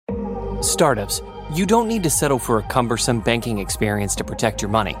Startups, you don't need to settle for a cumbersome banking experience to protect your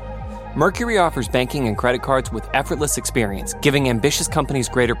money. Mercury offers banking and credit cards with effortless experience, giving ambitious companies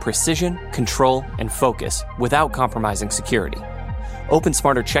greater precision, control, and focus without compromising security. Open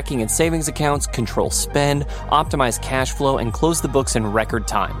smarter checking and savings accounts, control spend, optimize cash flow, and close the books in record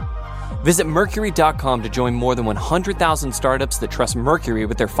time. Visit Mercury.com to join more than 100,000 startups that trust Mercury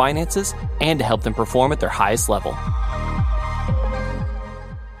with their finances and to help them perform at their highest level.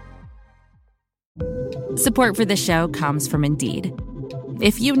 Support for the show comes from Indeed.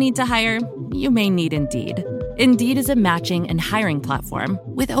 If you need to hire, you may need Indeed. Indeed is a matching and hiring platform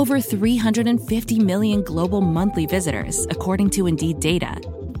with over 350 million global monthly visitors, according to Indeed data,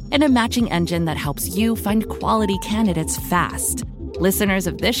 and a matching engine that helps you find quality candidates fast. Listeners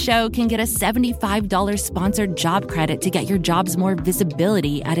of this show can get a $75 sponsored job credit to get your jobs more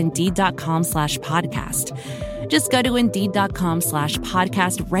visibility at Indeed.com/podcast. Just go to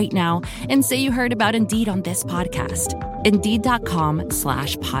Indeed.com/podcast right now and say you heard about Indeed on this podcast.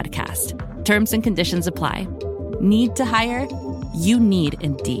 Indeed.com/podcast. Terms and conditions apply. Need to hire? You need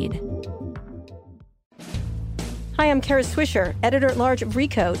Indeed. Hi, I'm Kara Swisher, editor-at-large of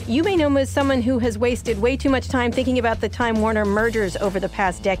Recode. You may know me as someone who has wasted way too much time thinking about the Time Warner mergers over the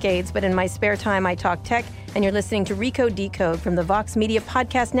past decades, but in my spare time, I talk tech, and you're listening to Recode Decode from the Vox Media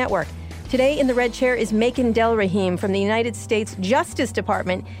Podcast Network. Today in the red chair is Makan Delrahim from the United States Justice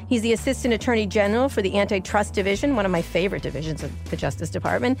Department. He's the Assistant Attorney General for the Antitrust Division, one of my favorite divisions of the Justice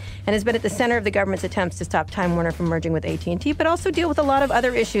Department, and has been at the center of the government's attempts to stop Time Warner from merging with AT&T, but also deal with a lot of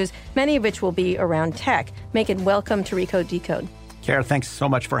other issues, many of which will be around tech. Makan, welcome to Recode Decode. Kara, thanks so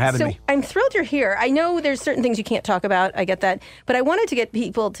much for having me. I'm thrilled you're here. I know there's certain things you can't talk about. I get that. But I wanted to get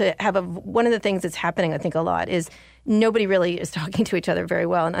people to have one of the things that's happening, I think, a lot is nobody really is talking to each other very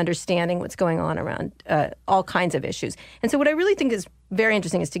well and understanding what's going on around all kinds of issues. And so what I really think is very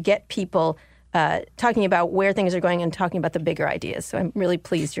interesting is to get people talking about where things are going and talking about the bigger ideas. So I'm really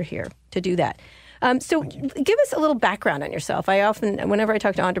pleased you're here to do that. So give us a little background on yourself. Whenever I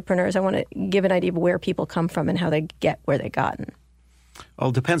talk to entrepreneurs, I want to give an idea of where people come from and how they get where they've gotten. Well,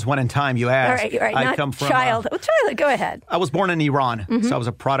 it depends when in time you ask. All right. I come from childhood. Go ahead. I was born in Iran, so I was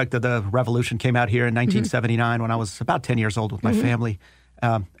a product of the revolution. Came out here in 1979 when I was about 10 years old with my family,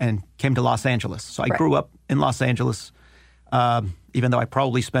 and came to Los Angeles. So I grew up in Los Angeles. Even though I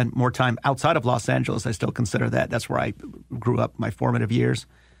probably spent more time outside of Los Angeles, I still consider that's where I grew up my formative years.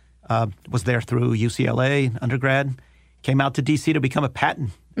 Was there through UCLA undergrad. Came out to D.C. to become a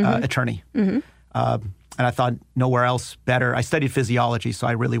patent attorney. And I thought nowhere else better. I studied physiology, so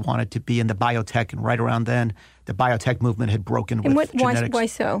I really wanted to be in the biotech. And right around then, the biotech movement had broken with genetics. Why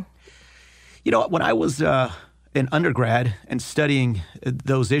so? You know, when I was in undergrad and studying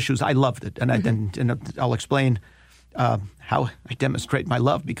those issues, I loved it. And and I'll explain how I demonstrate my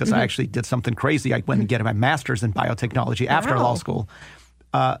love because I actually did something crazy. I went and get my master's in biotechnology after law school.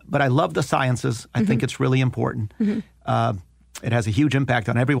 But I love the sciences. I think it's really important. It has a huge impact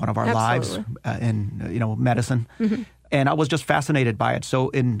on every one of our lives in medicine. And I was just fascinated by it. So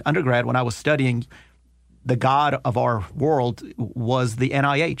in undergrad, when I was studying, the god of our world was the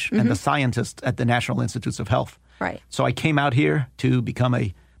NIH and the scientists at the National Institutes of Health. Right. So I came out here to become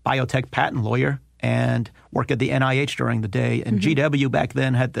a biotech patent lawyer and work at the NIH during the day. And GW back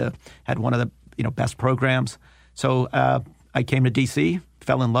then had one of the best programs. So I came to D.C.,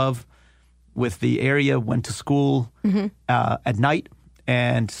 fell in love with the area, went to school at night,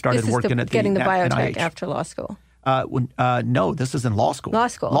 and started working at the getting the biotech NIH. After law school. No, this is in law school. Law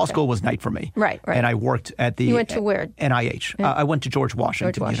school. Law school was night for me. Right. And I worked at the. You went to where? NIH. I went to George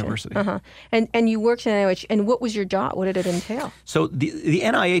Washington University. And you worked at NIH. And what was your job? What did it entail? So the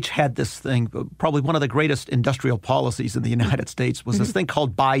NIH had this thing. Probably one of the greatest industrial policies in the United States was this thing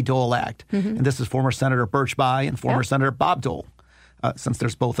called Bayh-Dole Act, and this is former Senator Birch Bayh and former Senator Bob Dole. Since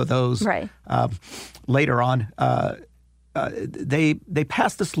there's both of those. Right. Later on, they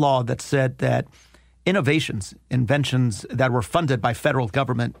passed this law that said that inventions that were funded by federal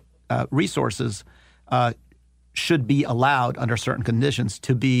government resources should be allowed under certain conditions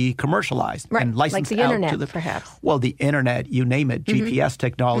to be commercialized and licensed like the out internet, to the perhaps. Well, the internet, you name it, GPS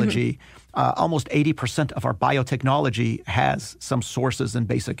technology. Almost 80% of our biotechnology has some sources and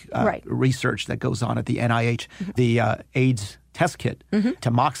basic research that goes on at the NIH. The AIDS test kit,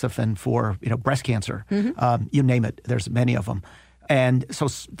 tamoxifen for breast cancer, you name it. There's many of them, and so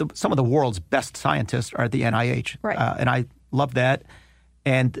some of the world's best scientists are at the NIH, and I love that.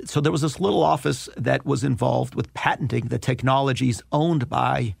 And so there was this little office that was involved with patenting the technologies owned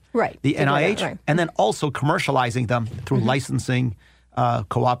by the NIH, and then also commercializing them through licensing,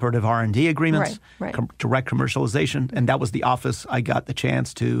 cooperative R&D agreements, direct commercialization, and that was the office I got the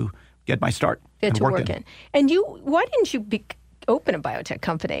chance to get my start and to work in. And why didn't you open a biotech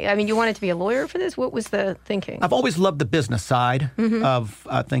company? I mean, you wanted to be a lawyer for this? What was the thinking? I've always loved the business side of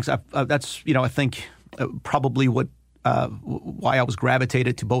things. That's, I think probably what why I was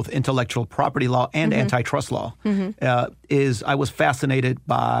gravitated to both intellectual property law and antitrust law is I was fascinated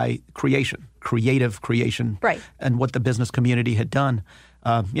by creative creation, and what the business community had done.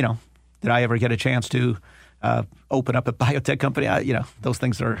 Did I ever get a chance to open up a biotech company? Those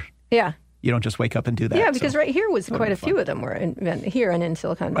things are... Yeah. You don't just wake up and do that. Yeah, because right here was quite a few of them were here and in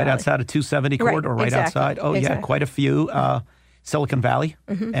Silicon Valley. Right outside of 270 Court or right outside? Oh, yeah, quite a few. Silicon Valley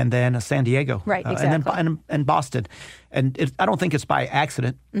and then San Diego. Right, exactly. And then and Boston. And I don't think it's by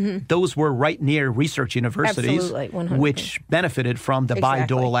accident. Those were right near research universities, absolutely, 100%. Which benefited from the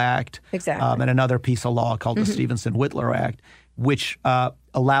Bayh-Dole Act and another piece of law called the Stevenson-Whitler Act, which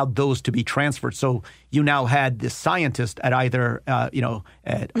allowed those to be transferred. So you now had this scientist at either,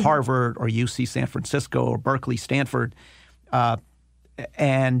 at Harvard or UC San Francisco or Berkeley, Stanford,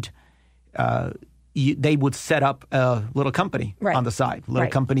 they would set up a little company on the side,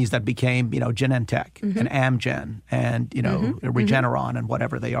 companies that became, Genentech and Amgen and, Regeneron and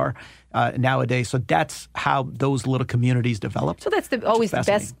whatever they are nowadays. So that's how those little communities developed. So that's always the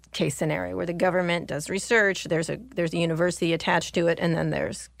best case scenario where the government does research, there's a university attached to it, and then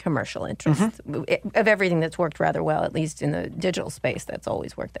there's commercial interest of everything that's worked rather well, at least in the digital space. That's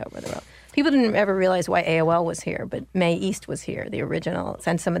always worked out rather well. People didn't ever realize why AOL was here, but Mae East was here, the original,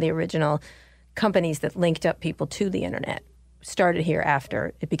 and some of the original companies that linked up people to the internet started here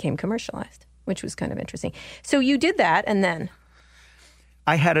after it became commercialized, which was kind of interesting. So you did that, and then?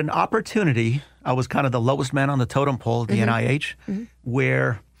 I had an opportunity. I was kind of the lowest man on the totem pole at the NIH,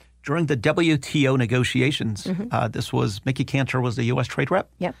 where during the WTO negotiations, this was, Mickey Cantor was the U.S. trade rep,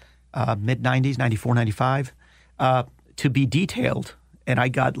 mid-90s, 94, 95, to be detailed, and I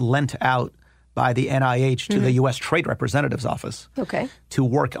got lent out by the NIH to the U.S. Trade Representative's Office to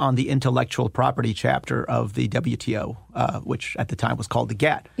work on the intellectual property chapter of the WTO, which at the time was called the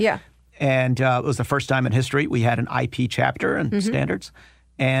GATT. Yeah. And it was the first time in history we had an IP chapter and standards.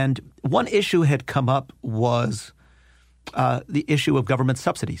 And one issue had come up was the issue of government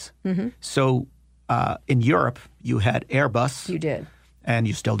subsidies. So in Europe, you had Airbus. You did. And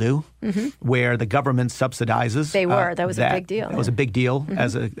you still do, where the government subsidizes. They were. That was a big deal. That was a big deal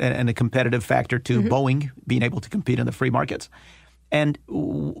and a competitive factor to Boeing being able to compete in the free markets. And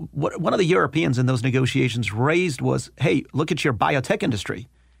what one of the Europeans in those negotiations raised was, hey, look at your biotech industry.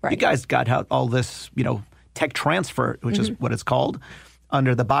 You guys got all this, tech transfer, which is what it's called,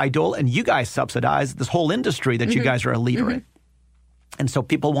 under the Bayh-Dole, and you guys subsidize this whole industry that you guys are a leader in. And so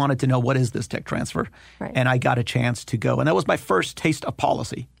people wanted to know, what is this tech transfer? And I got a chance to go. And that was my first taste of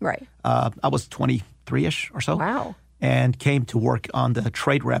policy. I was 23-ish or so. Wow. And came to work on the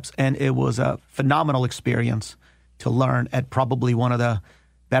trade reps. And it was a phenomenal experience to learn at probably one of the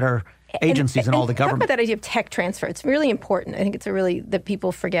better agencies in all the government. Talk about that idea of tech transfer. It's really important. I think it's that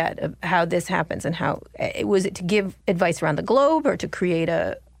people forget of how this happens and how, was it to give advice around the globe or to create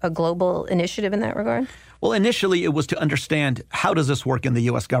a global initiative in that regard? Well, initially it was to understand, how does this work in the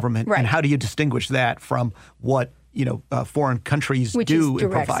U.S. government, and how do you distinguish that from what foreign countries which do is direct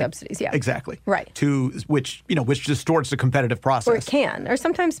and provide? Subsidies, Exactly. Right. To which distorts the competitive process. Or it can. Or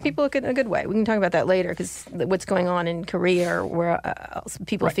sometimes people look at it in a good way. We can talk about that later, because what's going on in Korea, where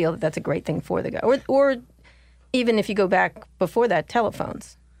people feel that that's a great thing for the guy. Or even if you go back before that,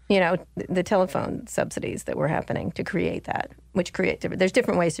 telephones. The telephone subsidies that were happening to create that, which there's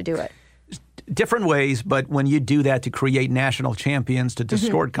different ways to do it. Different ways, but when you do that to create national champions, to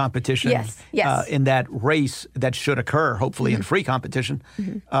distort competition in that race that should occur, hopefully in free competition,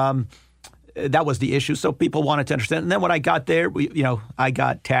 that was the issue. So people wanted to understand. And then when I got there, I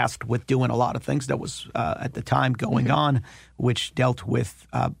got tasked with doing a lot of things that was at the time going on, which dealt with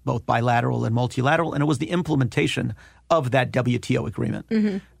both bilateral and multilateral, and it was the implementation of that WTO agreement.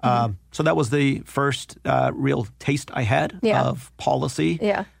 So that was the first real taste I had of policy.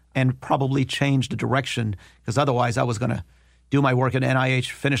 And probably changed the direction, because otherwise I was going to do my work at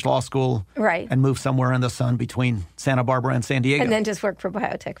NIH, finish law school, and move somewhere in the sun between Santa Barbara and San Diego. And then just work for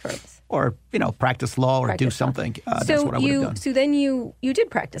biotech firms. Or, practice law or do something. That's what I would have done. So then you did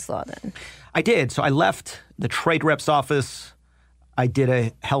practice law then? I did. So I left the trade rep's office. I did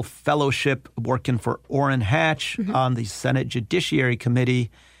a health fellowship working for Orrin Hatch on the Senate Judiciary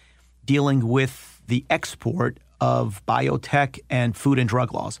Committee, dealing with the export of biotech and food and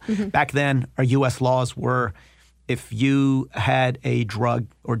drug laws. Back then, our U.S. laws were, if you had a drug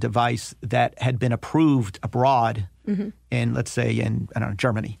or device that had been approved abroad in, let's say, in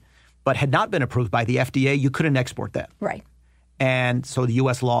Germany, but had not been approved by the FDA, you couldn't export that. And so the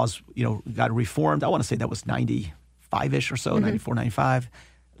U.S. laws, got reformed. I want to say that was 95-ish or so, 94, 95,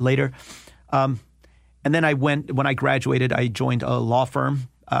 later. And then when I graduated, I joined a law firm,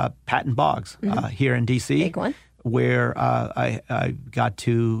 Patton Boggs, here in D.C. Big one. Where I got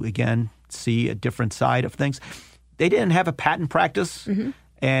to, again, see a different side of things. They didn't have a patent practice,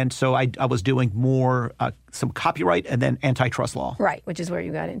 and so I was doing more some copyright and then antitrust law. Right, which is where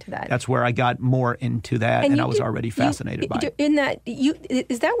you got into that. That's where I got more into that, and I was already fascinated by it. In that,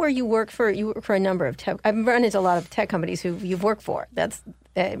 is that where you work for a number of tech? I've run into a lot of tech companies who you've worked for. That's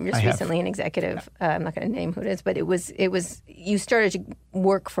just recently an executive. I'm not going to name who it is, but it was you started to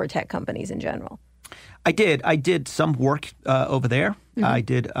work for tech companies in general. I did. I did some work over there. I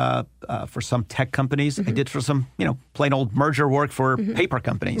did for some tech companies. I did for some, plain old merger work for paper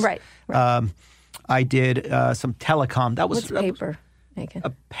companies. Right. I did some telecom. That was what's paper? A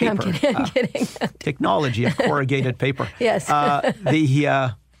paper. No, I'm kidding. Technology of corrugated paper. Yes.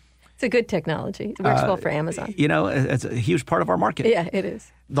 It's a good technology. It works well for Amazon. It's a huge part of our market. Yeah, it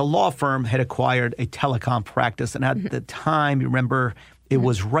is. The law firm had acquired a telecom practice, and at the time, you remember, it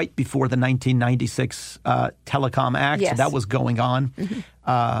was right before the 1996 Telecom Act. Yes. So that was going on.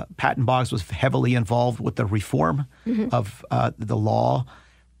 Patton Boggs was heavily involved with the reform of the law,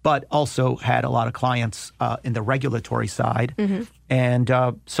 but also had a lot of clients in the regulatory side. And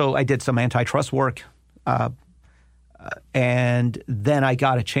so I did some antitrust work. And then I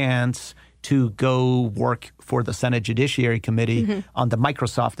got a chance to go work for the Senate Judiciary Committee on the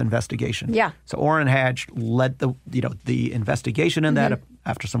Microsoft investigation. Yeah. So Orrin Hatch led the investigation in that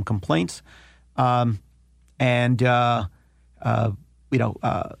after some complaints, his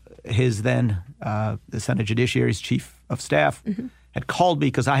then the Senate Judiciary's chief of staff had called me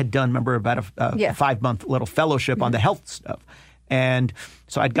because I had done, about a 5-month little fellowship on the health stuff. And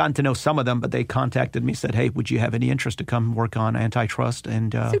so I'd gotten to know some of them, but they contacted me, said, "Hey, would you have any interest to come work on antitrust?"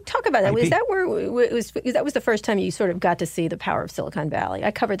 And so talk about that. IP. Is that where that was the first time you sort of got to see the power of Silicon Valley?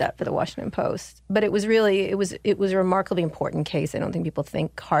 I covered that for the Washington Post, but it was really it was a remarkably important case. I don't think people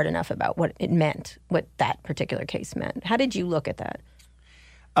think hard enough about what it meant, what that particular case meant. How did you look at that?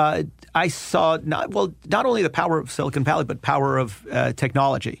 I saw not only the power of Silicon Valley, but power of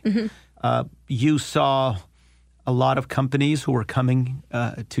technology. You saw a lot of companies who were coming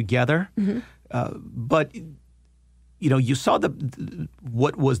together, but you saw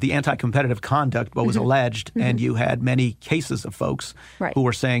what was the anti-competitive conduct, what was alleged, and you had many cases of folks who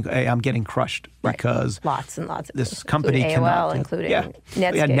were saying, "Hey, I'm getting crushed because lots and lots of this company AOL, cannot." Including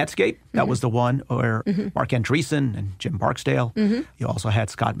Netscape. We had Netscape. That was the one, or Mark Andreessen and Jim Barksdale. You also had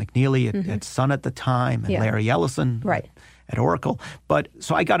Scott McNeely at Sun at the time, and Larry Ellison. At Oracle. But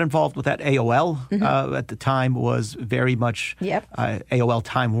so I got involved with that. AOL at the time was very much AOL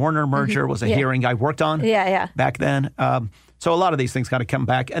Time Warner merger was a hearing I worked on back then. So a lot of these things kind of come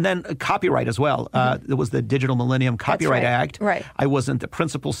back. And then copyright as well. There was the Digital Millennium Copyright Act. I wasn't the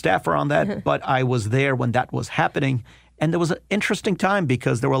principal staffer on that, but I was there when that was happening. And there was an interesting time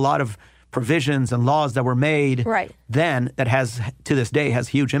because there were a lot of provisions and laws that were made then that to this day has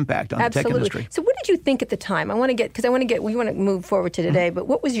huge impact on the tech industry. So what did you think at the time? We want to move forward to today, but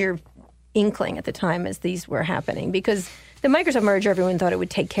what was your inkling at the time as these were happening? Because the Microsoft merger, everyone thought it would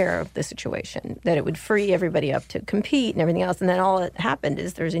take care of the situation, that it would free everybody up to compete and everything else. And then all that happened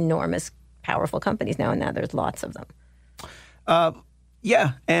is there's enormous, powerful companies now, and now there's lots of them.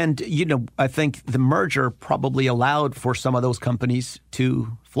 Yeah, and I think the merger probably allowed for some of those companies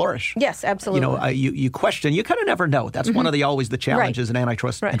to flourish. Yes, absolutely. You question. You kind of never know. That's one of always the challenges in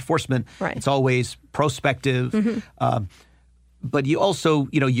antitrust enforcement. It's always prospective. But you also,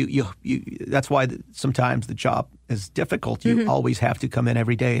 you that's why sometimes the job is difficult. You always have to come in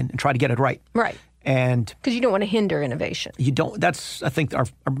every day and try to get it right. And because you don't want to hinder innovation. You don't. That's, I think, our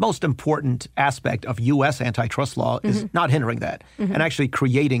most important aspect of U.S. antitrust law is not hindering that and actually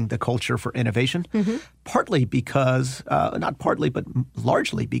creating the culture for innovation. Partly because, not partly, but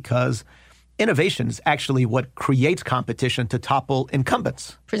largely because innovation is actually what creates competition to topple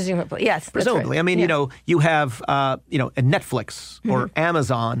incumbents. Presumably, yes. Presumably. I mean, you have, a Netflix or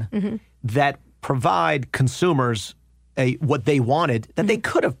Amazon that provide consumers what they wanted that they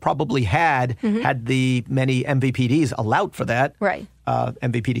could have probably had the many MVPDs allowed for that.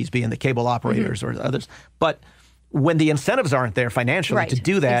 MVPDs being the cable operators or others. But when the incentives aren't there financially to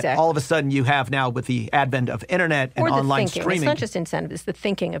do that, all of a sudden you have now with the advent of internet and online streaming. It's not just incentive, it's the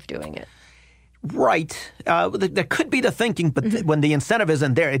thinking of doing it. Right. There could be the thinking, but when the incentive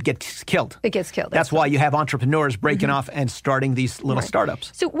isn't there, it gets killed. It gets killed. That's why you have entrepreneurs breaking off and starting these little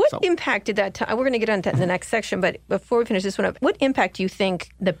startups. So what impact did that we're going to get on that in the next section, but before we finish this one up, what impact do you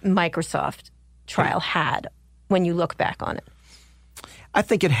think the Microsoft trial had when you look back on it? I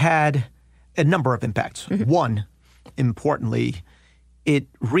think it had a number of impacts. One, importantly, it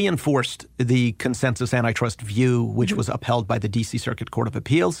reinforced the consensus antitrust view, which was upheld by the D.C. Circuit Court of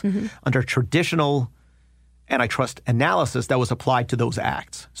Appeals. Under traditional antitrust analysis that was applied to those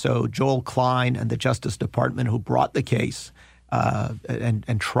acts. So Joel Klein and the Justice Department, who brought the case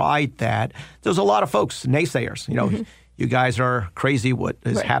and tried that, there was a lot of folks, naysayers. You guys are crazy. What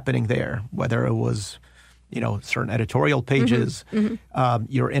is happening there? Whether it was certain editorial pages,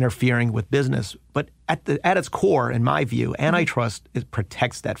 you're interfering with business. But at its core, in my view, antitrust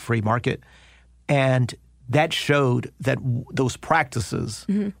protects that free market. And that showed that those practices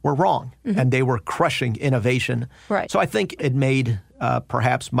were wrong, and they were crushing innovation. Right. So I think it made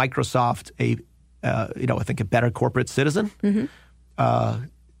perhaps Microsoft I think a better corporate citizen.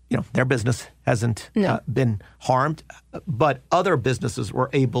 Their business hasn't been harmed, but other businesses were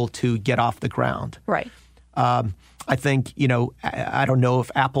able to get off the ground. Right. I think, I don't know if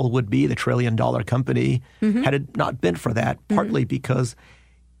Apple would be the trillion-dollar company had it not been for that, partly because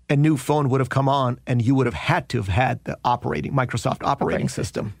a new phone would have come on and you would have had to have had the Microsoft operating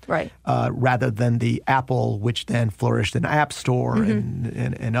system. Right. Rather than the Apple, which then flourished in App Store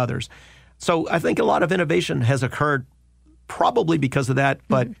and others. So I think a lot of innovation has occurred probably because of that,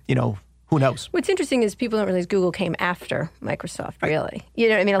 but, who knows? What's interesting is people don't realize Google came after Microsoft, really.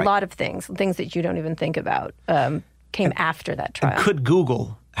 A lot of things that you don't even think about came after that trial. And could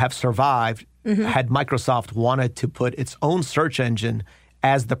Google have survived had Microsoft wanted to put its own search engine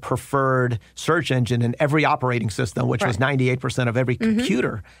as the preferred search engine in every operating system, which was 98% of every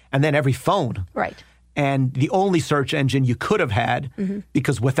computer, and then every phone? Right. And the only search engine you could have had,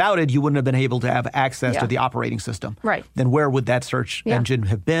 because without it, you wouldn't have been able to have access to the operating system. Right. Then where would that search engine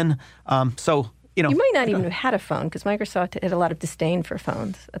have been? You might not even have had a phone, because Microsoft had a lot of disdain for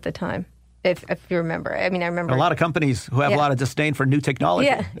phones at the time, if you remember. I remember. A lot of companies who have a lot of disdain for new technology.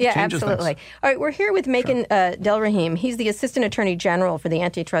 Yeah, absolutely. Things. All right, we're here with Makan Delrahim. He's the Assistant Attorney General for the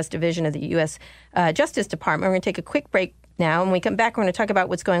Antitrust Division of the U.S. Justice Department. We're going to take a quick break now. When we come back, we're going to talk about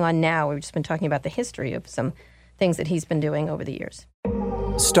what's going on now. We've just been talking about the history of some things that he's been doing over the years.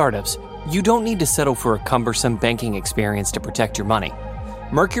 Startups, you don't need to settle for a cumbersome banking experience to protect your money.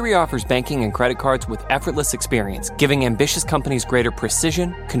 Mercury offers banking and credit cards with effortless experience, giving ambitious companies greater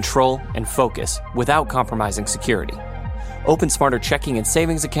precision, control, and focus without compromising security. Open smarter checking and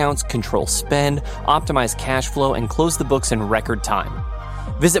savings accounts, control spend, optimize cash flow, and close the books in record time.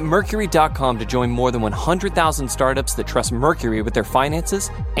 Visit Mercury.com to join more than 100,000 startups that trust Mercury with their finances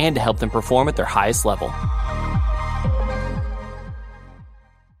and to help them perform at their highest level.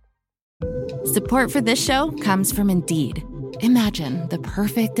 Support for this show comes from Indeed. Imagine the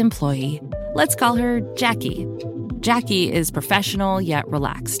perfect employee. Let's call her Jackie. Jackie is professional yet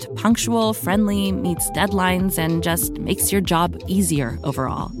relaxed, punctual, friendly, meets deadlines, and just makes your job easier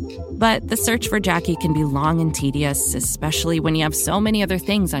overall. But the search for Jackie can be long and tedious, especially when you have so many other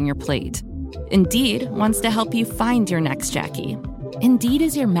things on your plate. Indeed wants to help you find your next Jackie. Indeed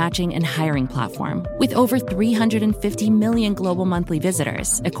is your matching and hiring platform with over 350 million global monthly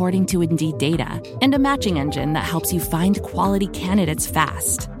visitors, according to Indeed data, and a matching engine that helps you find quality candidates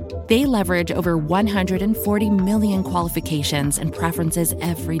fast. They leverage over 140 million qualifications and preferences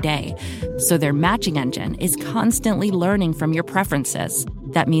every day, so their matching engine is constantly learning from your preferences.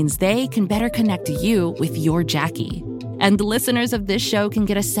 That means they can better connect you with your Jackie. And listeners of this show can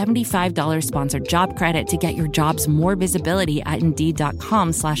get a $75 sponsored job credit to get your jobs more visibility at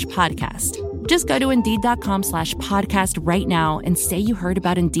Indeed.com/podcast. Just go to Indeed.com/podcast right now and say you heard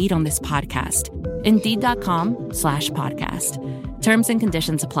about Indeed on this podcast. Indeed.com/podcast. Terms and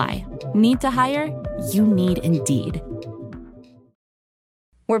conditions apply. Need to hire? You need Indeed.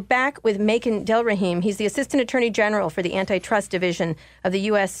 We're back with Makan Delrahim. He's the Assistant Attorney General for the Antitrust Division of the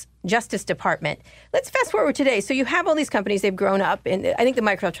U.S. Justice Department. Let's fast forward today. So you have all these companies, they've grown up, and I think the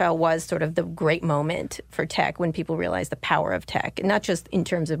Microsoft trial was sort of the great moment for tech when people realized the power of tech, and not just in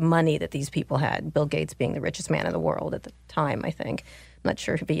terms of money that these people had, Bill Gates being the richest man in the world at the time, I think. I'm not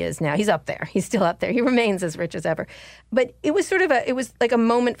sure if he is now. He's up there. He's still up there. He remains as rich as ever. But it was it was like a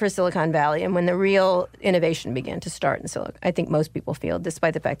moment for Silicon Valley, and when the real innovation began to start in Silicon, I think most people feel,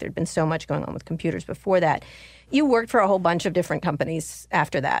 despite the fact there had been so much going on with computers before that. You worked for a whole bunch of different companies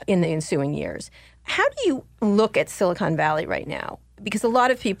after that in the ensuing years. How do you look at Silicon Valley right now? Because a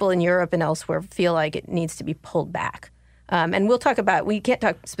lot of people in Europe and elsewhere feel like it needs to be pulled back. And we can't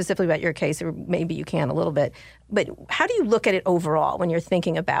talk specifically about your case, or maybe you can a little bit, but how do you look at it overall when you're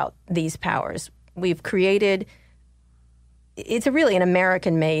thinking about these powers? We've created, it's really an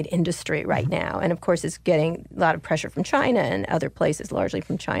American-made industry right now, and of course it's getting a lot of pressure from China and other places, largely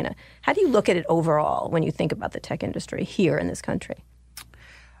from China. How do you look at it overall when you think about the tech industry here in this country?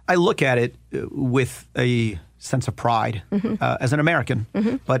 I look at it with a sense of pride as an American,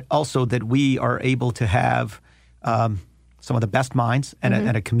 but also that we are able to have some of the best minds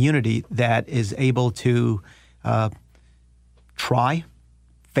and a community that is able to try,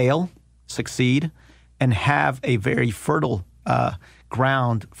 fail, succeed, and have a very fertile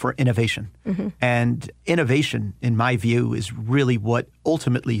ground for innovation. And innovation, in my view, is really what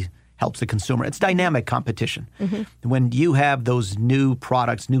ultimately helps the consumer. It's dynamic competition. When you have those new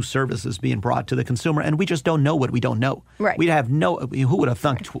products, new services being brought to the consumer, and we just don't know what we don't know. Right. We'd have who would have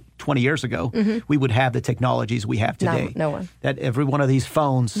thunk 20 years ago we would have the technologies we have today? No one. That every one of these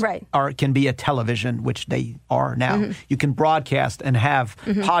phones can be a television, which they are now. You can broadcast and have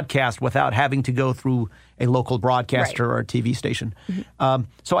podcast without having to go through a local broadcaster or a TV station.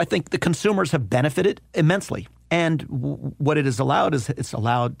 So I think the consumers have benefited immensely. And what it has allowed is it's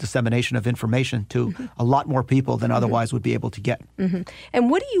allowed dissemination of information to a lot more people than otherwise would be able to get.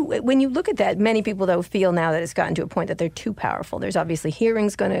 And when you look at that, many people, though, feel now that it's gotten to a point that they're too powerful. There's obviously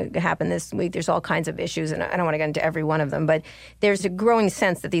hearings going to happen this week. There's all kinds of issues, and I don't want to get into every one of them, but there's a growing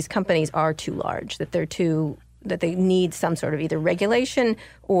sense that these companies are too large, that they need some sort of either regulation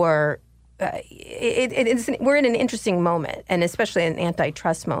or we're in an interesting moment, and especially an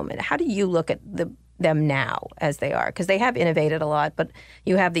antitrust moment. How do you look at them now as they are? Because they have innovated a lot, but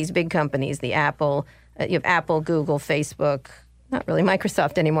you have these big companies, you have Apple, Google, Facebook, not really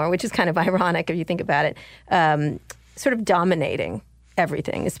Microsoft anymore, which is kind of ironic if you think about it, sort of dominating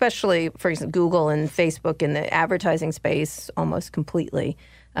everything, especially, for example, Google and Facebook in the advertising space almost completely.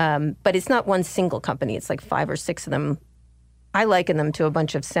 But it's not one single company. It's like 5 or 6 of them. I liken them to a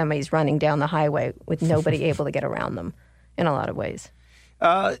bunch of semis running down the highway with nobody able to get around them in a lot of ways.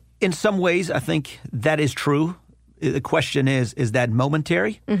 In some ways, I think that is true. The question is that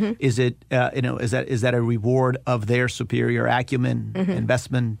momentary? Is it, is that a reward of their superior acumen,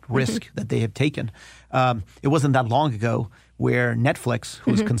 investment risk that they have taken? It wasn't that long ago where Netflix,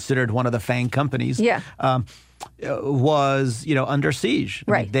 who's considered one of the FANG companies, was under siege.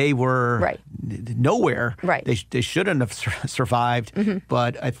 Right. I mean, they were nowhere. Right. They shouldn't have survived.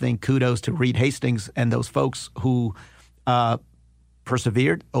 But I think kudos to Reed Hastings and those folks who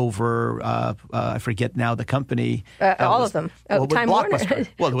persevered over, I forget now the company. All of them. Time Blockbuster. Warner.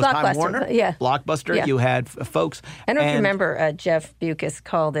 Well, it was Time Warner. Yeah. Blockbuster. Yeah. You had folks. I don't know if you remember Jeff Bewkes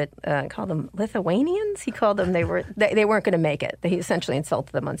called them Lithuanians. He called them, they weren't going to make it. He essentially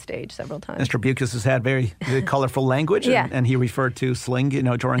insulted them on stage several times. Mr. Bewkes has had very colorful language, and he referred to Sling,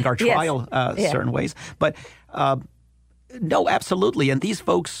 during our trial certain ways. But no, absolutely. And these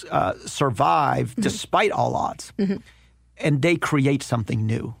folks survive despite all odds. And they create something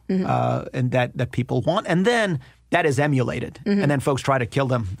new and that people want. And then that is emulated. And then folks try to kill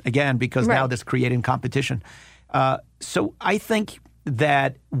them again because now that's creating competition. So I think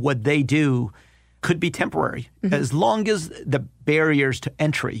that what they do could be temporary. As long as the barriers to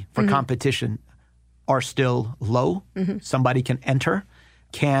entry for competition are still low, somebody can enter,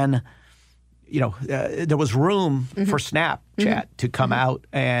 there was room for Snapchat to come out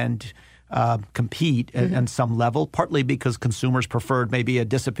and compete at some level, partly because consumers preferred maybe a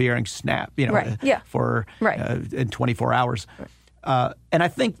disappearing snap, for in 24 hours. And I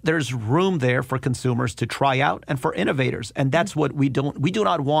think there's room there for consumers to try out and for innovators. And that's what we do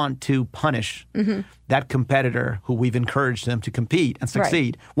not want to punish that competitor who we've encouraged them to compete and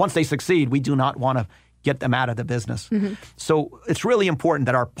succeed. Once they succeed, we do not want to get them out of the business. So it's really important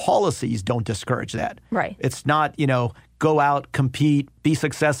that our policies don't discourage that. Right. It's not, go out, compete, be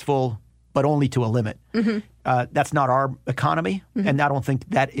successful, but only to a limit. That's not our economy, and I don't think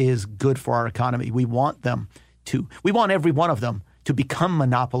that is good for our economy. We want every one of them to become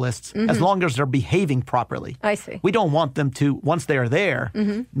monopolists as long as they're behaving properly. I see. We don't want them to, once they're there,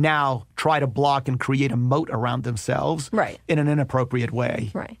 now try to block and create a moat around themselves in an inappropriate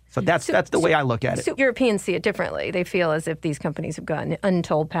way. Right. So that's the way I look at it. So Europeans see it differently. They feel as if these companies have gotten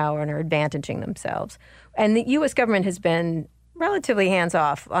untold power and are advantaging themselves. And the U.S. government has been relatively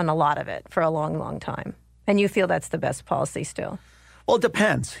hands-off on a lot of it for a long, long time. And you feel that's the best policy still? Well, it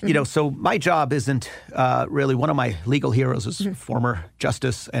depends. So my job isn't really, one of my legal heroes is former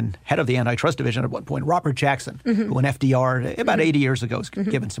justice and head of the antitrust division at one point, Robert Jackson, who in FDR about 80 years ago has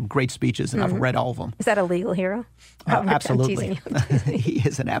given some great speeches, and I've read all of them. Is that a legal hero? Absolutely. He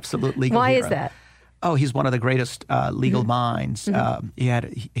is an absolute legal hero. Why is that? Oh, he's one of the greatest legal minds. He had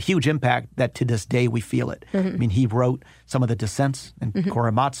a huge impact that to this day we feel it. I mean, he wrote some of the dissents in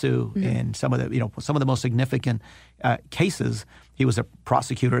Korematsu and some of the most significant cases. He was a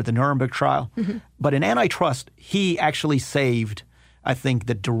prosecutor at the Nuremberg trial. But in antitrust, he actually saved, I think,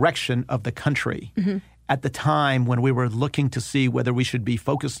 the direction of the country at the time when we were looking to see whether we should be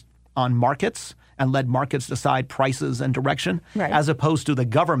focused on markets and let markets decide prices and direction, as opposed to the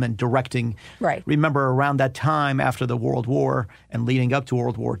government directing. Right. Remember, around that time after the World War and leading up to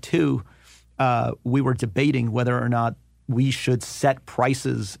World War II, we were debating whether or not we should set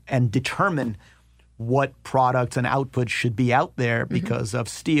prices and determine what products and outputs should be out there because of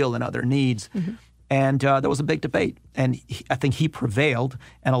steel and other needs. And there was a big debate. And I think he prevailed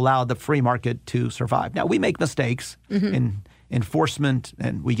and allowed the free market to survive. Now, we make mistakes in enforcement,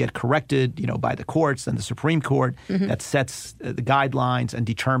 and we get corrected, by the courts and the Supreme Court that sets the guidelines and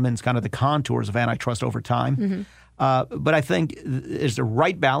determines kind of the contours of antitrust over time. But I think there's a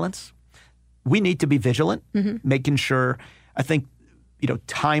right balance. We need to be vigilant, making sure, I think,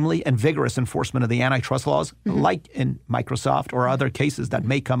 timely and vigorous enforcement of the antitrust laws, like in Microsoft or other cases that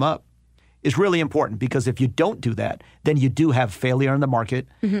may come up, is really important, because if you don't do that, then you do have failure in the market,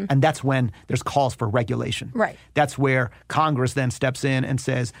 and that's when there's calls for regulation. Right. That's where Congress then steps in and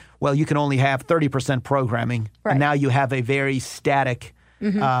says, well, you can only have 30% programming, and now you have a very static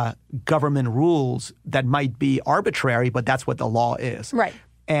government rules that might be arbitrary, but that's what the law is. Right.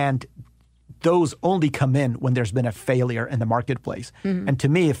 And those only come in when there's been a failure in the marketplace. And to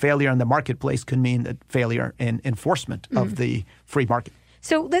me, a failure in the marketplace could mean a failure in enforcement of the free market.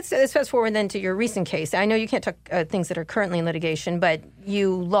 So let's fast forward then to your recent case. I know you can't talk things that are currently in litigation, but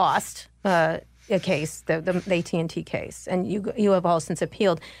you lost a case, the AT&T case, and you have all since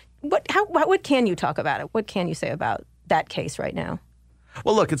appealed. What can you talk about it? What can you say about that case right now?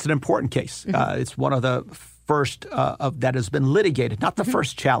 Well, look, it's an important case. It's one of the first that has been litigated, not the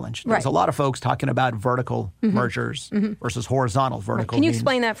first challenge. There's a lot of folks talking about vertical mergers versus horizontal vertical. Can you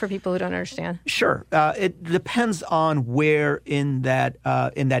explain that for people who don't understand? Sure. It depends on where in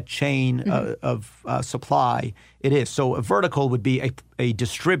that chain of supply it is. So a vertical would be a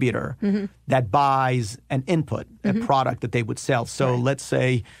distributor that buys an input, a product that they would sell. So let's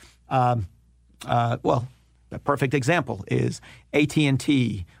say, a perfect example is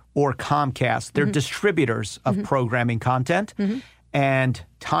AT&T or Comcast. They're distributors of programming content. And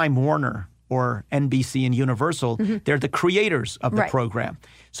Time Warner or NBC and Universal, they're the creators of the program.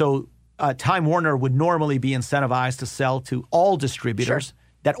 So Time Warner would normally be incentivized to sell to all distributors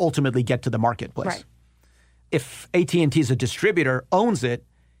that ultimately get to the marketplace. Right. If AT&T is a distributor, owns it,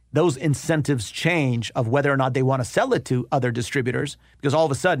 those incentives change of whether or not they want to sell it to other distributors, because all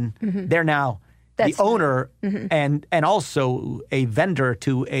of a sudden they're now the owner and also a vendor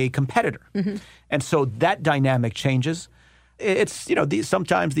to a competitor. And so that dynamic changes. It's,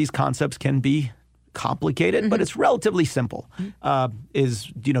 sometimes these concepts can be complicated, but it's relatively simple.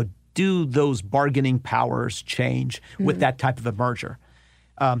 Do those bargaining powers change with that type of a merger?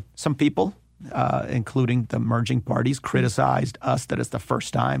 Some people, including the merging parties, criticized us that it's the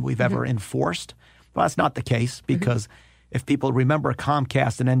first time we've ever enforced. Well, that's not the case, because if people remember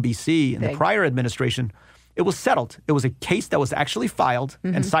Comcast and NBC in the prior administration, it was settled. It was a case that was actually filed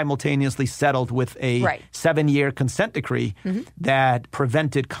and simultaneously settled with a 7-year consent decree that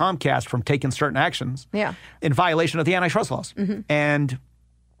prevented Comcast from taking certain actions in violation of the antitrust laws. And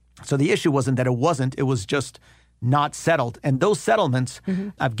so the issue wasn't that it was just not settled. And those settlements,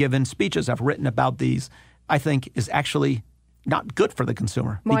 I've given speeches, I've written about these, I think is actually not good for the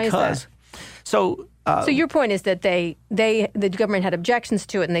consumer. Why is that? So your point is that the government had objections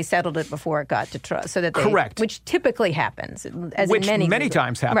to it and they settled it before it got to trust. So that correct, which typically happens, which many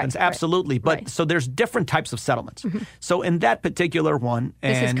times happens, absolutely. But so there's different types of settlements. So in that particular one,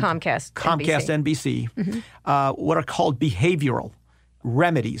 this is Comcast NBC, what are called behavioral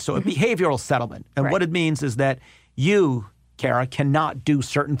remedies. So a behavioral settlement, and what it means is that you, Kara, cannot do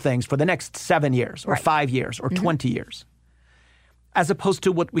certain things for the next 7 years or 5 years or 20 years. As opposed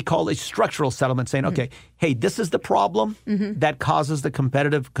to what we call a structural settlement, saying, okay, hey, this is the problem that causes the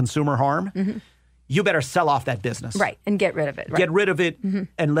competitive consumer harm. You better sell off that business. Right, and get rid of it. Right. Get rid of it,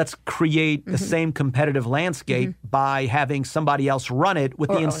 and let's create the same competitive landscape by having somebody else run it with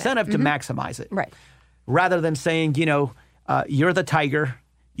the incentive to maximize it. Right. Rather than saying, you're the tiger,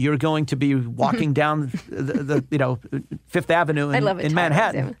 you're going to be walking down the Fifth Avenue in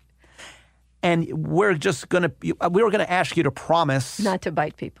Manhattan. And we're going to ask you to promise not to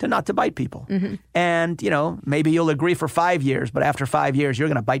bite people. Not to bite people. And, maybe you'll agree for 5 years, but after 5 years, you're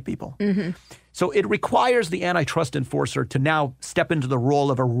going to bite people. So it requires the antitrust enforcer to now step into the role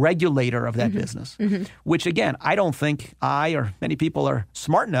of a regulator of that business, which, again, I don't think I or many people are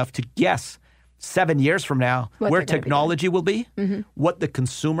smart enough to guess 7 years from now where technology will be, what the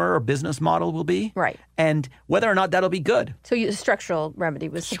consumer or business model will be, and whether or not that'll be good. So a structural remedy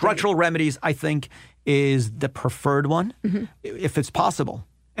was structural remedies, I think, is the preferred one, if it's possible.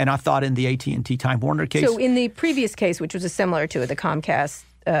 And I thought in the AT&T Time Warner case. So in the previous case, which was similar to the Comcast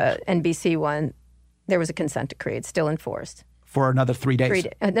NBC one, there was a consent decree. It's still enforced. For another 3 days.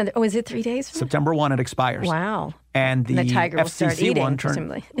 Is it 3 days? September 1, it expires. Wow. And the Tiger will start FCC eating, one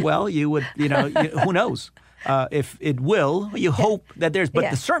presumably. Well, you would, who knows? If it will, you hope that there's,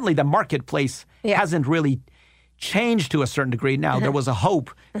 but certainly the marketplace hasn't really changed to a certain degree. Now, there was a hope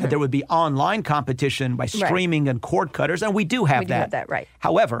that there would be online competition by streaming and cord cutters, and we do have that. We do have that, right.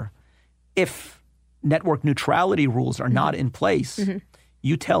 However, if network neutrality rules are not in place,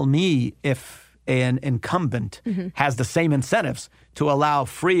 you tell me if an incumbent has the same incentives to allow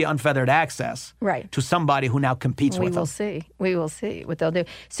free, unfeathered access to somebody who now competes with them. We will see what they'll do.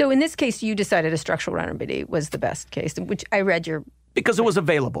 So in this case, you decided a structural remedy was the best case, which I read your... Because it was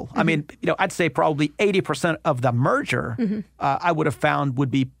available. I mean, I'd say probably 80% of the merger I would have found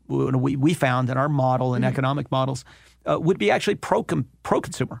would be, we found in our model and economic models, would be actually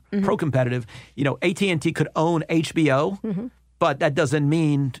pro-consumer, pro-competitive. AT&T could own HBO, but that doesn't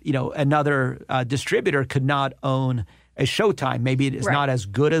mean, another distributor could not own a Showtime. Maybe it is not as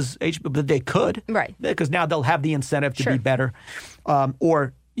good as HBO, but they could. Right. Because now they'll have the incentive to be better.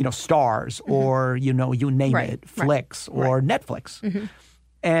 Or, Stars or, you name it, Flix or Netflix.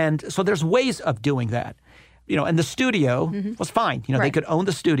 And so there's ways of doing that. And the studio was fine. They could own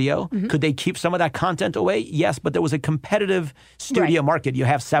the studio. Could they keep some of that content away? Yes, but there was a competitive studio market. You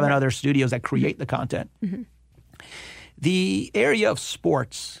have 7 other studios that create the content. The area of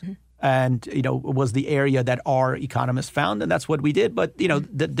sports and, was the area that our economists found, and that's what we did. But,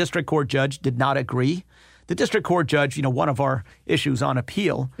 the district court judge did not agree. The district court judge, one of our issues on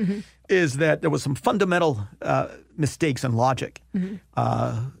appeal is that there was some fundamental mistakes in logic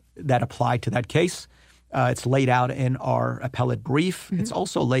that applied to that case. It's laid out in our appellate brief. It's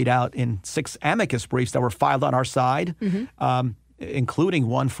also laid out in 6 amicus briefs that were filed on our side, including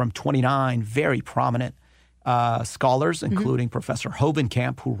one from 29 very prominent scholars, including Professor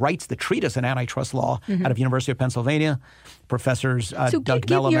Hovenkamp, who writes the treatise in antitrust law out of University of Pennsylvania, Professors Doug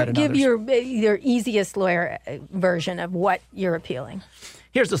Melamed and others. Give your easiest lawyer version of what you're appealing.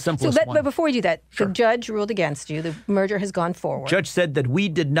 Here's the simplest one. But before you do that, the judge ruled against you. The merger has gone forward. Judge said that we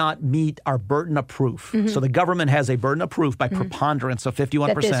did not meet our burden of proof. So the government has a burden of proof by preponderance of 51%.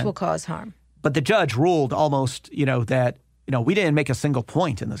 That this will cause harm. But the judge ruled almost, that we didn't make a single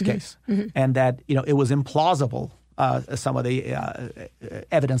point in this case, and that it was implausible, some of the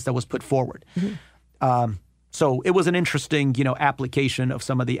evidence that was put forward. So it was an interesting, application of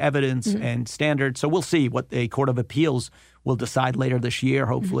some of the evidence and standards. So we'll see what the Court of Appeals will decide later this year,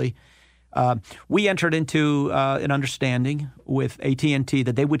 hopefully. We entered into an understanding with AT&T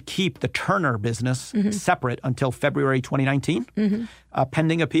that they would keep the Turner business separate until February 2019,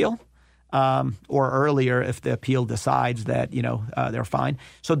 pending appeal. Or earlier if the appeal decides that, they're fine.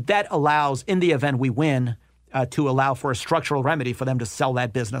 So that allows, in the event we win, to allow for a structural remedy for them to sell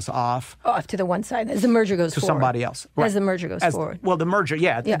that business off. Off to the one side as the merger goes forward. To somebody else. As the merger goes forward. Well, the merger,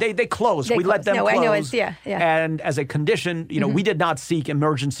 they closed. We let them close. I know it's, And as a condition, we did not seek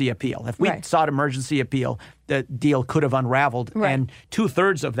emergency appeal. If we sought emergency appeal, the deal could have unraveled. And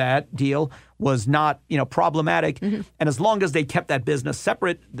 2/3 of that deal was not, problematic. And as long as they kept that business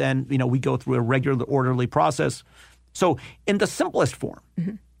separate, then, we go through a regular, orderly process. So in the simplest form,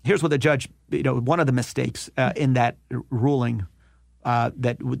 here's what the judge, one of the mistakes in that ruling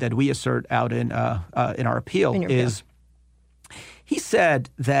that we assert out in our appeal is he said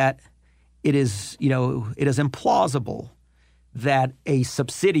that it is implausible that a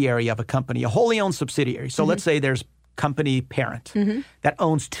subsidiary of a company, a wholly owned subsidiary, so let's say there's company parent that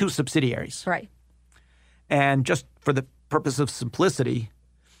owns 2 subsidiaries. Right. And just for the purpose of simplicity,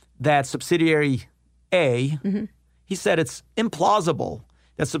 that subsidiary A, he said it's implausible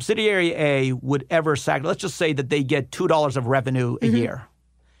that subsidiary A would ever let's just say that they get $2 of revenue a year,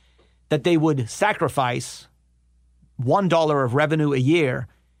 that they would sacrifice $1 of revenue a year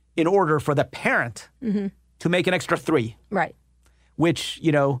in order for the parent to make an extra $3. Right. Which,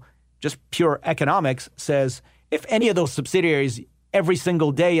 just pure economics says if any of those subsidiaries every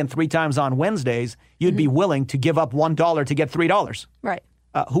single day and 3 times on Wednesdays, you'd be willing to give up $1 to get $3. Right.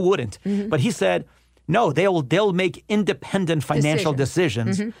 Who wouldn't? But he said, no, they'll make independent financial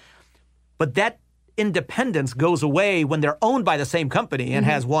decisions. But that independence goes away when they're owned by the same company and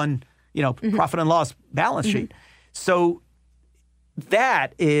has one, profit and loss balance sheet. So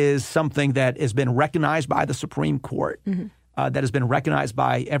that is something that has been recognized by the Supreme Court, that has been recognized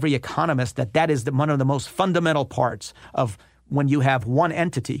by every economist, that is one of the most fundamental parts of when you have one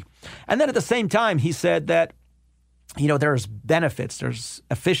entity. And then at the same time, he said that there's benefits, there's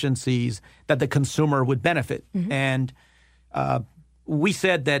efficiencies that the consumer would benefit. And we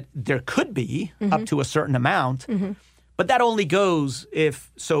said that there could be up to a certain amount, but that only goes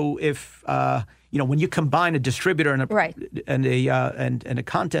if when you combine a distributor and a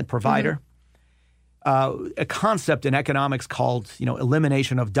content provider, a concept in economics called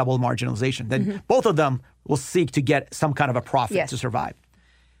elimination of double marginalization, then both of them will seek to get some kind of a profit to survive.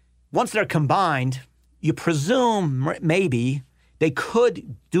 Once they're combined, you presume maybe they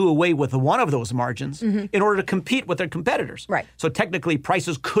could do away with one of those margins in order to compete with their competitors. Right. So technically,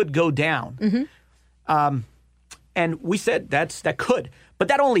 prices could go down. And we said that could. But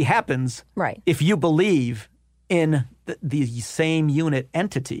that only happens if you believe in the same unit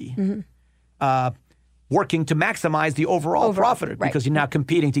entity working to maximize the overall profit because you're now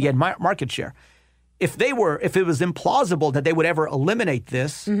competing to get market share. If it was implausible that they would ever eliminate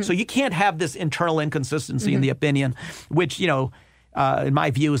this, so you can't have this internal inconsistency in the opinion, which, in my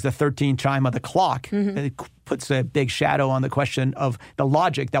view, is the 13th chime of the clock. It puts a big shadow on the question of the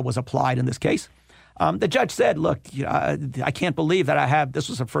logic that was applied in this case. The judge said, look, I can't believe that this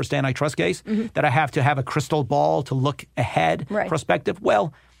was a first antitrust case, that I have to have a crystal ball to look ahead, prospective.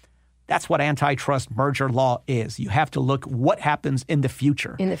 Well, that's what antitrust merger law is. You have to look what happens in the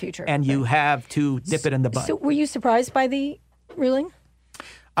future. And you have to nip it in the bud. So were you surprised by the ruling?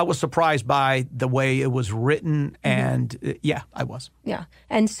 I was surprised by the way it was written, and I was. Yeah.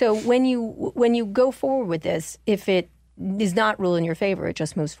 And so when you go forward with this, if it does not rule in your favor, it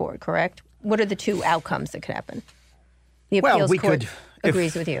just moves forward, correct? What are the two outcomes that could happen? The appeals court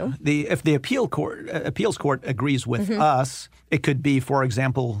agrees with you. If the appeals court agrees with us, it could be, for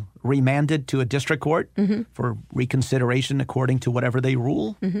example, remanded to a district court for reconsideration according to whatever they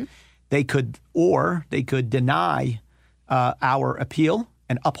rule. They could deny our appeal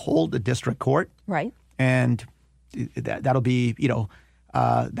and uphold the district court. Right. And that'll be,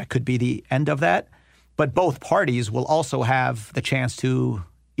 that could be the end of that. But both parties will also have the chance to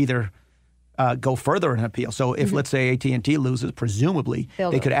either go further in an appeal. So if, let's say, AT&T loses, presumably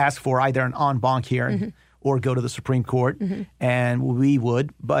they could ask for either an en banc hearing or go to the Supreme Court, and we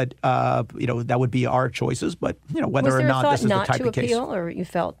would. But, that would be our choices. But, whether or not this is the type of case. Was there a thought not to appeal, or you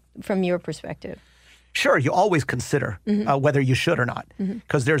felt from your perspective? Sure, you always consider whether you should or not,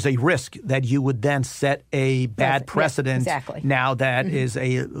 because there's a risk that you would then set a bad precedent now that is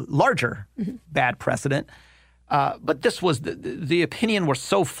a larger bad precedent. But this was, the opinion was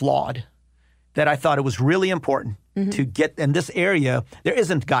so flawed that I thought it was really important to get in this area. There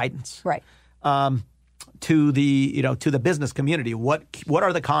isn't guidance to the business community. What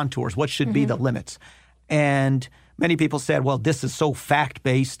are the contours? What should be the limits? And many people said, well, this is so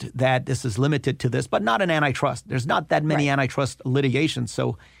fact-based that this is limited to this, but not in antitrust. There's not that many antitrust litigations,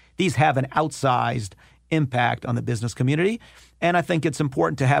 so these have an outsized impact on the business community. And I think it's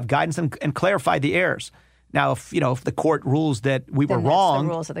important to have guidance and clarify the errors. Now, if the court rules that we were wrong, that's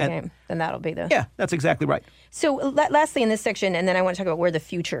the rules of the game. Then that'll be the that's exactly right. So, lastly, in this section, and then I want to talk about where the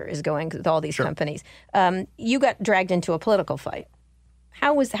future is going with all these companies. You got dragged into a political fight.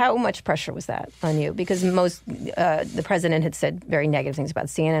 How much pressure was that on you? Because the president had said very negative things about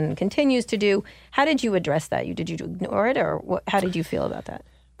CNN and continues to do. How did you address that? Did you ignore it, or how did you feel about that?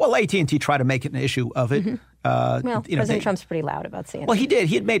 Well, AT&T tried to make it an issue of it. President Trump's pretty loud about CNN. Well, he did.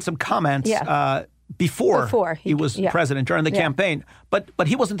 He had made some comments. Before he was president during the campaign, but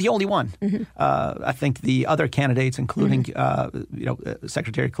he wasn't the only one. I think the other candidates, including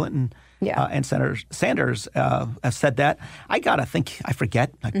Secretary Clinton and Senator Sanders, have said that. I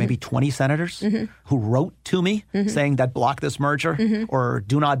forget, maybe 20 senators who wrote to me saying that block this merger or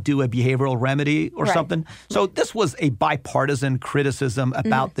do not do a behavioral remedy or something. So this was a bipartisan criticism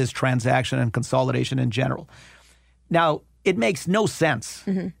about this transaction and consolidation in general. Now, it makes no sense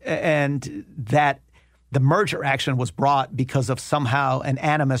and that the merger action was brought because of somehow an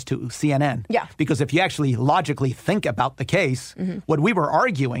animus to CNN. Yeah. Because if you actually logically think about the case, what we were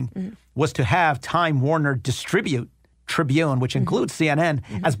arguing was to have Time Warner distribute Tribune, which includes CNN,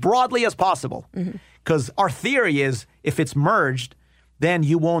 as broadly as possible. Because our theory is if it's merged, then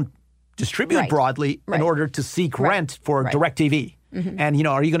you won't distribute broadly in order to seek rent for DirecTV. And,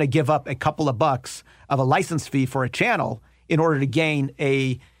 are you going to give up a couple of bucks of a license fee for a channel in order to gain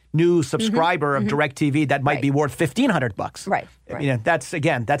a new subscriber of DirecTV that might be worth $1,500? Right.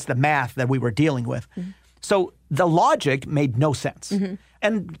 That's the math that we were dealing with. So the logic made no sense.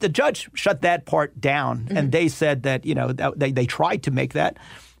 And the judge shut that part down, and they said that, they tried to make that.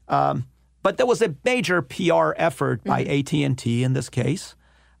 But there was a major PR effort by AT&T in this case.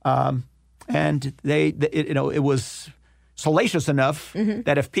 And it was salacious enough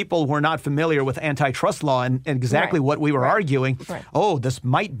that if people were not familiar with antitrust law and exactly what we were arguing, oh, this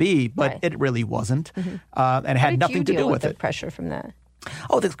might be, but it really wasn't, and it had nothing to do with the pressure from that?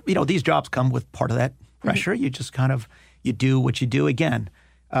 Oh, these jobs come with part of that pressure. You just you do what you do. Again,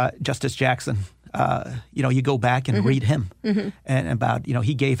 Justice Jackson, you go back and read him and about,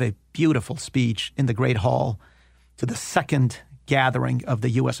 he gave a beautiful speech in the Great Hall to the second gathering of the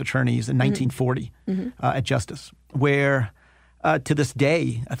U.S. attorneys in 1940 at Justice, where to this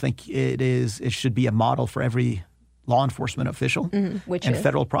day, I think it should be a model for every law enforcement official and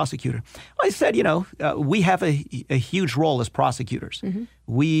federal prosecutor. Well, I said, we have a huge role as prosecutors.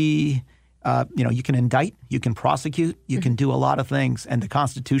 We, you can indict, you can prosecute, you can do a lot of things, and the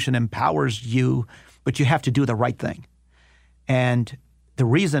Constitution empowers you, but you have to do the right thing. And the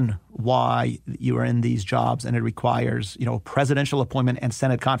reason why you are in these jobs and it requires, presidential appointment and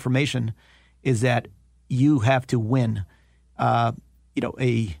Senate confirmation is that you have to win, a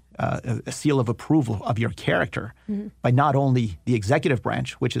seal of approval of your character by not only the executive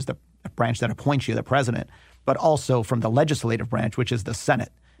branch, which is the branch that appoints you, the president, but also from the legislative branch, which is the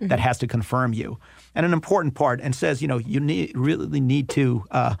Senate, that has to confirm you. And an important part, and says, you really need to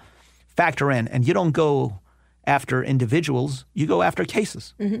factor in, and you don't go after individuals, you go after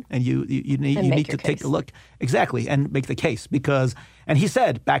cases. And you need to take a look. Exactly, and make the case. And he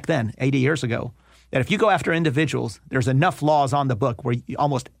said back then, 80 years ago, that if you go after individuals, there's enough laws on the book where you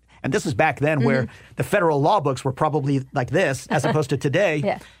almost, and this is back then where the federal law books were probably like this as opposed to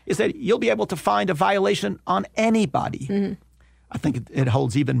today, is that you'll be able to find a violation on anybody. I think it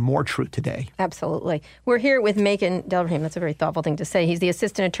holds even more true today. Absolutely. We're here with Makan Delrahim. That's a very thoughtful thing to say. He's the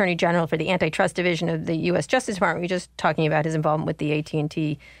Assistant Attorney General for the Antitrust Division of the U.S. Justice Department. We're just talking about his involvement with the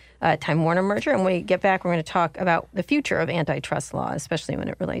AT&T Time Warner merger. And when we get back, we're going to talk about the future of antitrust law, especially when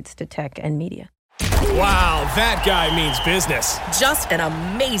it relates to tech and media. Wow, that guy means business. Just an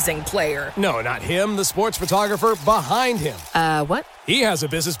amazing player. No, not him, the sports photographer behind him. What? He has a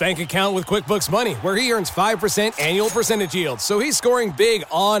business bank account with QuickBooks Money where he earns 5% annual percentage yield, so he's scoring big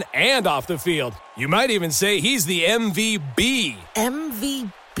on and off the field. You might even say he's the MVB.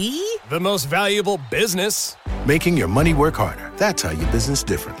 MVB? The most valuable business. Making your money work harder. That's how you business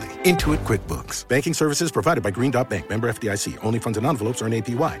differently. Intuit QuickBooks. Banking services provided by Green Dot Bank. Member FDIC. Only funds and envelopes earn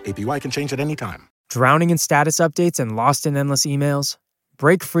APY. APY can change at any time. Drowning in status updates and lost in endless emails?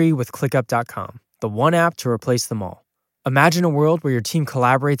 Break free with ClickUp.com, the one app to replace them all. Imagine a world where your team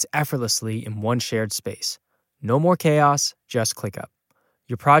collaborates effortlessly in one shared space. No more chaos, just ClickUp.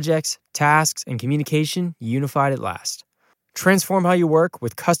 Your projects, tasks, and communication unified at last. Transform how you work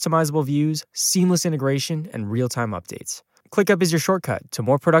with customizable views, seamless integration, and real-time updates. ClickUp is your shortcut to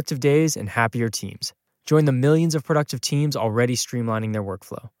more productive days and happier teams. Join the millions of productive teams already streamlining their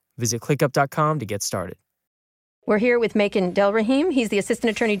workflow. Visit ClickUp.com to get started. We're here with Makan Delrahim. He's the Assistant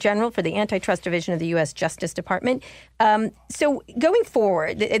Attorney General for the Antitrust Division of the U.S. Justice Department. So going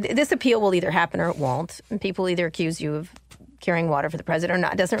forward, this appeal will either happen or it won't. And people either accuse you of carrying water for the president or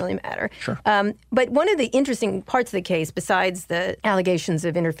not. It doesn't really matter. Sure. But one of the interesting parts of the case, besides the allegations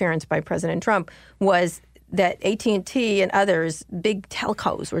of interference by President Trump, was that AT&T and others, big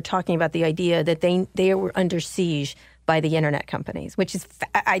telcos, were talking about the idea that they were under siege by the internet companies, which is,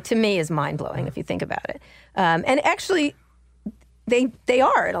 to me, is mind-blowing if you think about it. And actually, they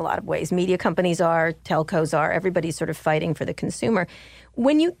are in a lot of ways. Media companies are, telcos are, everybody's sort of fighting for the consumer.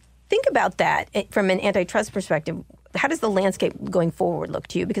 When you think about that from an antitrust perspective, how does the landscape going forward look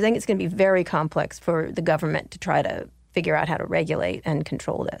to you? Because I think it's going to be very complex for the government to try to figure out how to regulate and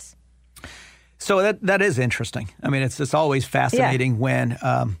control this. So that is interesting. I mean, it's always fascinating when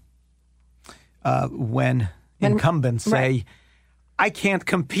incumbents say, I can't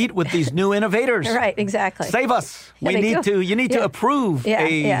compete with these new innovators. Right, exactly. Save us. You need to approve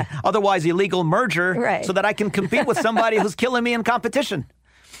a otherwise illegal merger so that I can compete with somebody who's killing me in competition.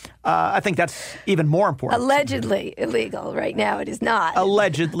 I think that's even more important. Allegedly illegal. Right now it is not.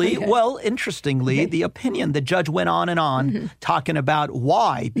 Allegedly. Okay. Well, interestingly, the opinion, the judge went on and on talking about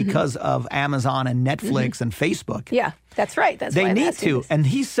why, because of Amazon and Netflix and Facebook. Yeah, that's right. They need to. And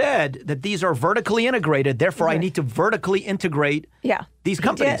he said that these are vertically integrated. Therefore, I need to vertically integrate these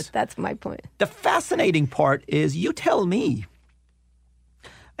companies. That's my point. The fascinating part is you tell me,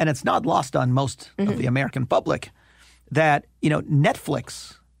 and it's not lost on most of the American public, that,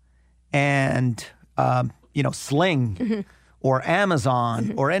 Netflix and, Sling or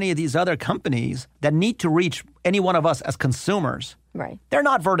Amazon or any of these other companies that need to reach any one of us as consumers, they're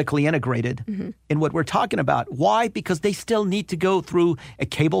not vertically integrated in what we're talking about. Why? Because they still need to go through a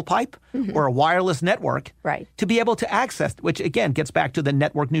cable pipe or a wireless network to be able to access, which again gets back to the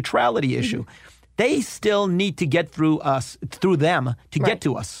network neutrality issue. they still need to get through them to get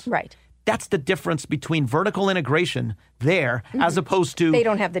to us. Right. That's the difference between vertical integration there as opposed to they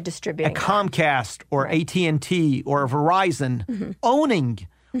don't have the distributing a Comcast or AT&T or Verizon owning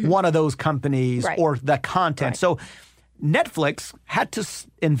one of those companies or the content. So Netflix had to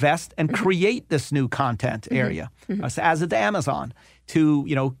invest and create this new content area, as did Amazon,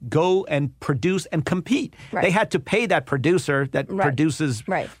 to go and produce and compete. They had to pay that producer that produces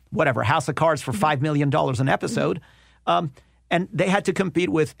whatever House of Cards for $5 million an episode. And they had to compete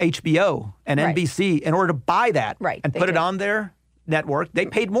with HBO and NBC in order to buy that and put it on their network. They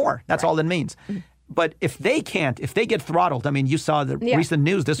paid more. That's all it means. But if they get throttled, I mean, you saw the recent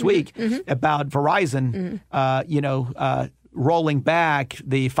news this week about Verizon, rolling back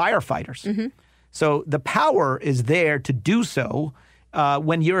the firefighters. So the power is there to do so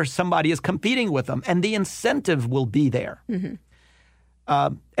when somebody is competing with them, and the incentive will be there.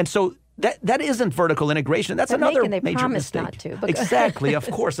 And so that isn't vertical integration. That's another major mistake. Not to, exactly, of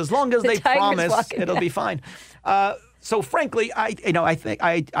course. As long as they promise, it'll be fine. So frankly, I think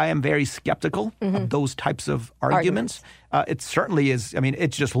I am very skeptical of those types of arguments. It certainly is. I mean,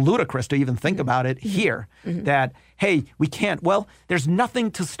 it's just ludicrous to even think about it here. That hey, we can't. Well, there's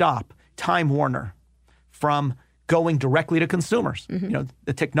nothing to stop Time Warner from going directly to consumers.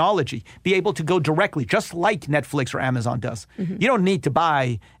 The technology, be able to go directly, just like Netflix or Amazon does. You don't need to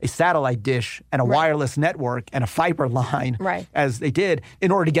buy a satellite dish and a wireless network and a fiber line as they did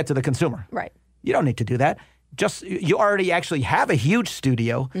in order to get to the consumer. You don't need to do that. Just you already actually have a huge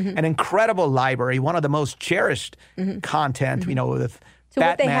studio, an incredible library, one of the most cherished content. With so Batman,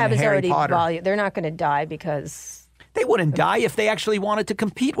 what they have is Harry already Potter. volume. They're not going to die because they wouldn't die if they actually wanted to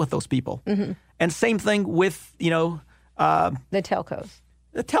compete with those people. And same thing with the telcos.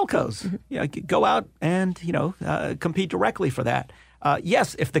 The telcos, go out and compete directly for that.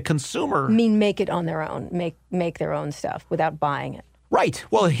 Yes, if the consumer make it on their own, make their own stuff without buying it. Right.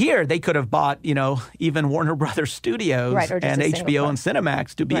 Well, here they could have bought, even Warner Brothers Studios and HBO and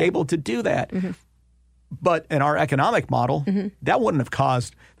Cinemax to be able to do that. But in our economic model, that wouldn't have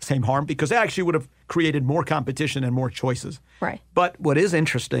caused the same harm because that actually would have created more competition and more choices. But what is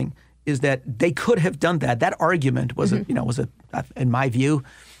interesting is that they could have done that. That argument was, in my view,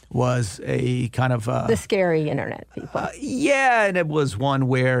 was a kind of the scary internet people. And it was one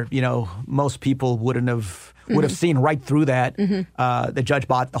where most people would have seen right through that. The judge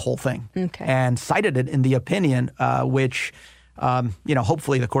bought the whole thing and cited it in the opinion, which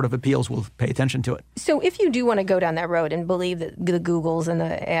hopefully the Court of Appeals will pay attention to it. So if you do want to go down that road and believe that the Googles and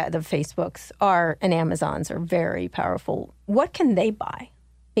the Facebooks and Amazons are very powerful, what can they buy?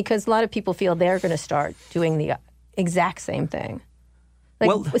 Because a lot of people feel they're going to start doing the exact same thing.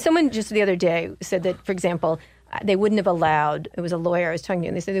 Someone just the other day said that, for example, they wouldn't have allowed, it was a lawyer I was talking to,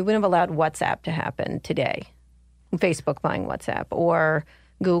 and they said they wouldn't have allowed WhatsApp to happen today. Facebook buying WhatsApp or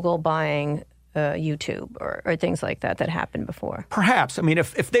Google buying YouTube or things like that happened before. Perhaps. I mean,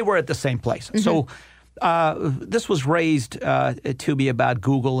 if they were at the same place. So this was raised to be about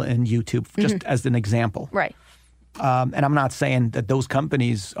Google and YouTube, just as an example. And I'm not saying that those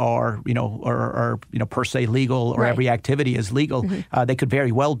companies are per se legal or every activity is legal. They could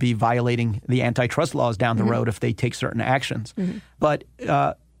very well be violating the antitrust laws down the road if they take certain actions. But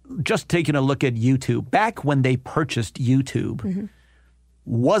just taking a look at YouTube, back when they purchased YouTube,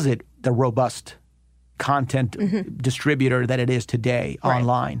 was it the robust content distributor that it is today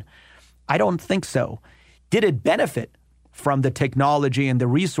online? I don't think so. Did it benefit from the technology and the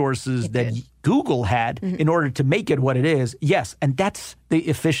resources that Google had in order to make it what it is? Yes, and that's the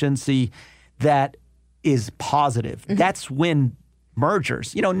efficiency that is positive. That's when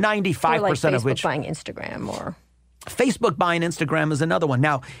mergers, 95% of which... Facebook buying Instagram or... Facebook buying Instagram is another one.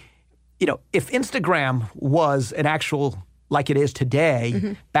 Now, if Instagram was an actual, like it is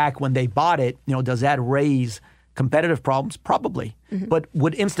today, back when they bought it, does that raise competitive problems? Probably. But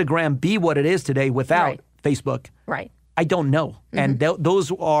would Instagram be what it is today without Facebook? I don't know. And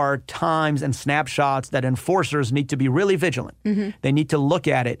those are times and snapshots that enforcers need to be really vigilant. They need to look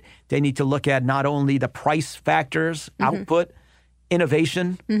at it. They need to look at not only the price factors, output,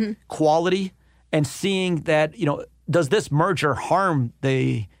 innovation, quality, and seeing that, does this merger harm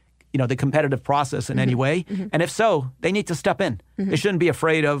the competitive process in any way? And if so, they need to step in. They shouldn't be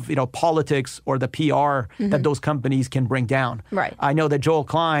afraid of, politics or the PR that those companies can bring down. I know that Joel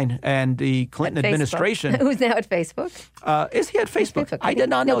Klein and the Clinton administration... Who's now at Facebook? Is he at Facebook? I did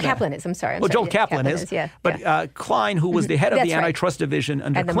not know that. No, Kaplan is. I'm sorry. Joel Kaplan is. But Klein, who was the head of the antitrust division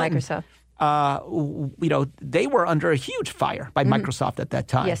under Clinton, Microsoft. they were under a huge fire by Microsoft at that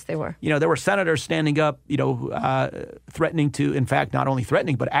time. Yes, they were. There were senators standing up, threatening to, in fact, not only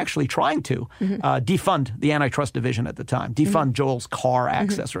threatening, but actually trying to defund the antitrust division at the time, defund Joel's car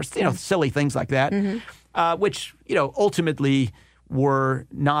access, or silly things like that, which ultimately were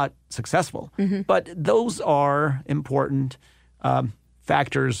not successful. But those are important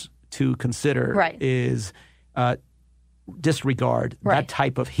factors to consider. Right. Is disregard that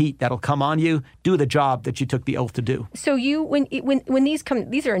type of heat that'll come on you. Do the job that you took the oath to do. So when these come,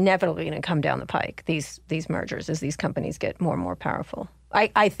 these are inevitably going to come down the pike. These mergers, as these companies get more and more powerful.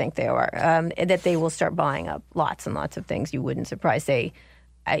 I think they are that they will start buying up lots and lots of things. You wouldn't surprise.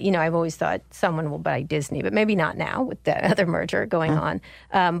 I've always thought someone will buy Disney, but maybe not now with the other merger going on.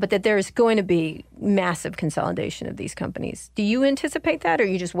 But that there's going to be massive consolidation of these companies. Do you anticipate that, or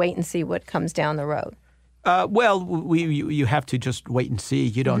you just wait and see what comes down the road? You have to just wait and see.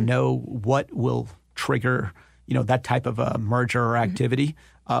 You don't know what will trigger, that type of a merger or activity,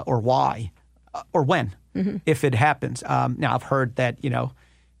 or why, or when, if it happens. Now, I've heard that,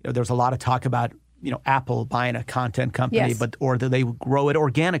 there's a lot of talk about, Apple buying a content company, or do they grow it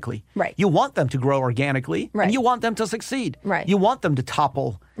organically? Right. You want them to grow organically, and you want them to succeed. Right. You want them to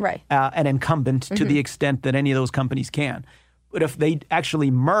topple an incumbent to the extent that any of those companies can. But if they actually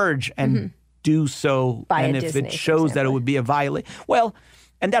merge and do so, and if Disney, it shows that it would be a violation,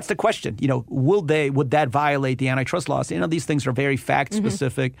 and that's the question. Would that violate the antitrust laws? These things are very fact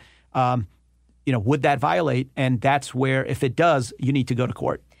specific. Would that violate? And that's where, if it does, you need to go to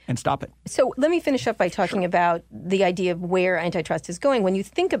court and stop it. So let me finish up by talking about the idea of where antitrust is going. When you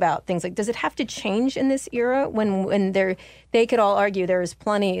think about things like, does it have to change in this era when they could all argue there's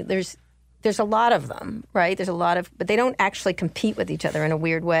a lot of them, right? But they don't actually compete with each other in a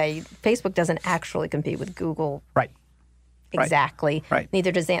weird way. Facebook doesn't actually compete with Google. Right. Exactly. Right.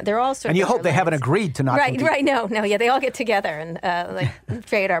 Neither does They're all sort of. And you hope they haven't agreed to not compete. Right. No. Yeah, they all get together and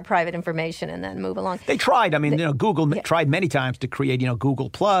trade our private information and then move along. They tried. Google tried many times to create, Google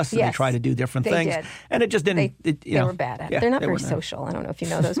Plus, and they tried to do different things. Did. And it just didn't. They were bad at it. They're not very social. I don't know if you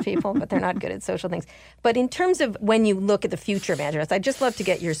know those people, but they're not good at social things. But in terms of when you look at the future of antitrust, I'd just love to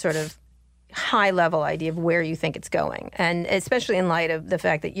get your sort of high-level idea of where you think it's going, and especially in light of the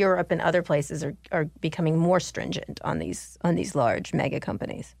fact that Europe and other places are becoming more stringent on these large mega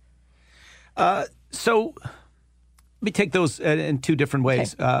companies. So let me take those in two different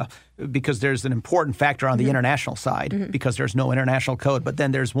ways, because there's an important factor on the international side, because there's no international code, but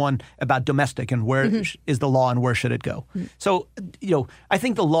then there's one about domestic and where is the law and where should it go. So, I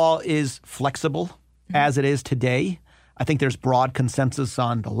think the law is flexible as it is today. I think there's broad consensus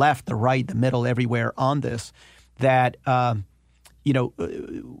on the left, the right, the middle, everywhere on this, that, as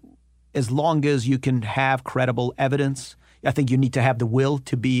long as you can have credible evidence, I think you need to have the will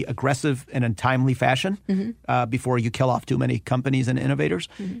to be aggressive in a timely fashion before you kill off too many companies and innovators,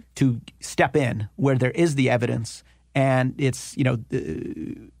 to step in where there is the evidence and it's,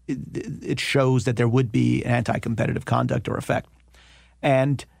 it shows that there would be anti-competitive conduct or effect.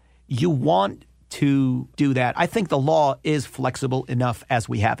 And you want to do that. I think the law is flexible enough as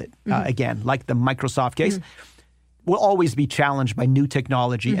we have it. Again, like the Microsoft case, will always be challenged by new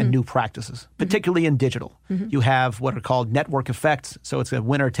technology and new practices, particularly in digital. You have what are called network effects, so it's a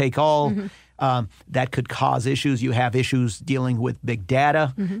winner-take-all. That could cause issues. You have issues dealing with big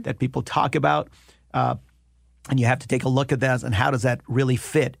data that people talk about, and you have to take a look at that and how does that really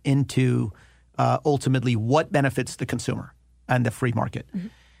fit into ultimately what benefits the consumer and the free market.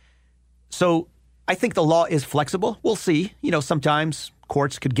 So I think the law is flexible. We'll see. Sometimes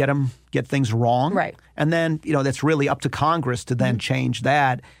courts could get things wrong. Right. And then, that's really up to Congress to then change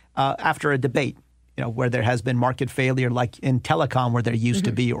that after a debate, where there has been market failure, like in telecom where there used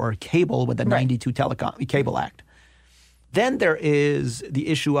to be, or cable with the 92 Cable Act. Then there is the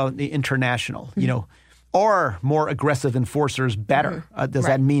issue of the international, are more aggressive enforcers better? Does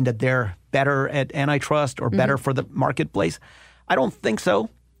that mean that they're better at antitrust or better for the marketplace? I don't think so.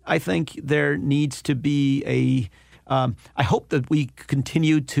 I think there needs to be I hope that we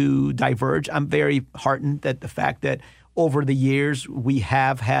continue to diverge. I'm very heartened that the fact that over the years we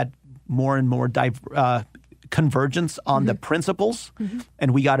have had more and more convergence on the principles,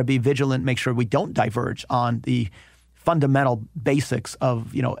 and we got to be vigilant, make sure we don't diverge on the fundamental basics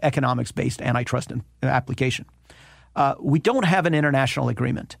of economics-based antitrust application. We don't have an international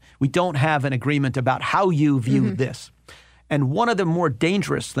agreement. We don't have an agreement about how you view this. And one of the more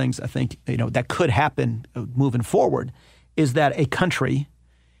dangerous things, I think, that could happen moving forward is that a country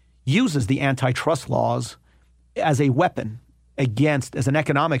uses the antitrust laws as a weapon as an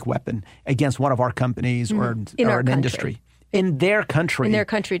economic weapon against one of our companies or an industry in their country. In their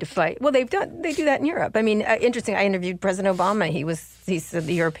country to fight. Well, they do that in Europe. I mean, interesting. I interviewed President Obama. He said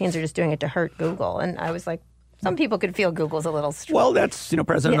the Europeans are just doing it to hurt Google, and I was like, some people could feel Google's a little strong. Well, that's,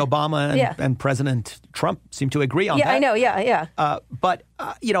 President Obama and President Trump seem to agree on that. Yeah, I know, yeah. But,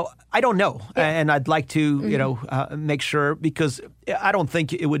 I don't know. Yeah. And I'd like to, make sure, because I don't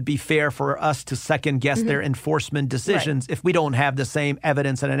think it would be fair for us to second-guess their enforcement decisions if we don't have the same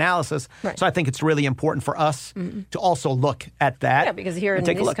evidence and analysis. Right. So I think it's really important for us to also look at that. Yeah, because here in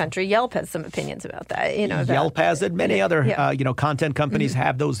this country, Yelp has some opinions about that. Yelp has it. Many other, content companies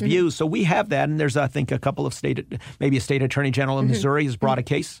have those views. So we have that. And there's, I think, a couple of maybe a state attorney general in Missouri has brought a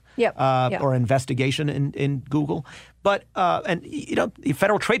case or investigation in Google. But, the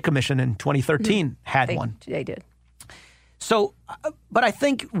Federal Trade Commission in 2013 had one. They did. So, but I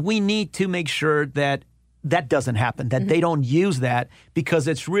think we need to make sure that doesn't happen, that they don't use that, because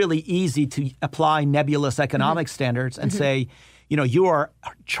it's really easy to apply nebulous economic standards and say, you are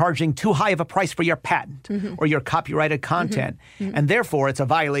charging too high of a price for your patent or your copyrighted content. And therefore, it's a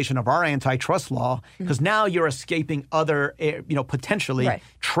violation of our antitrust law, because now you're escaping other, potentially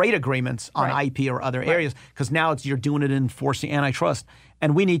trade agreements on IP or other areas, because now you're doing it in enforcing antitrust.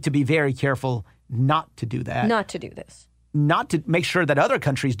 And we need to be very careful not to do that. Not to do this. Not to make sure that other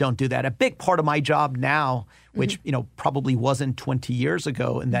countries don't do that. A big part of my job now, which probably wasn't 20 years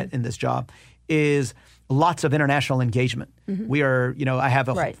ago in this job, is lots of international engagement. We are, I have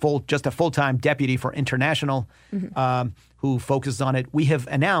a full-time deputy for international who focuses on it. We have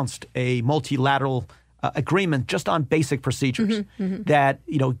announced a multilateral agreement just on basic procedures that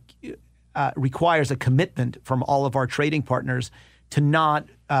requires a commitment from all of our trading partners to not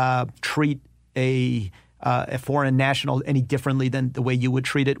treat a foreign national any differently than the way you would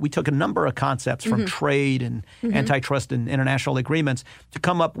treat it. We took a number of concepts from trade and antitrust and international agreements to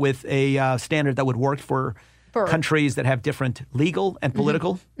come up with a standard that would work for countries that have different legal and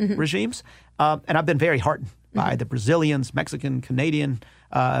political regimes. And I've been very heartened by the Brazilians, Mexican, Canadian,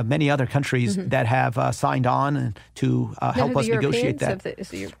 many other countries that have signed on to help us negotiate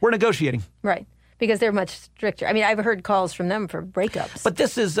that. We're negotiating. Right. Because they're much stricter. I mean, I've heard calls from them for breakups. But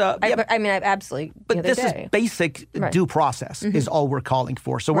this is... I absolutely... But this is basic due process is all we're calling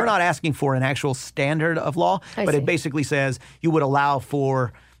for. So we're not asking for an actual standard of law, but it basically says you would allow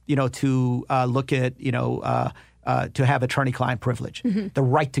for, to look at, to have attorney-client privilege, the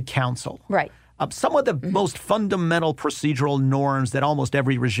right to counsel. Right. Some of the most fundamental procedural norms that almost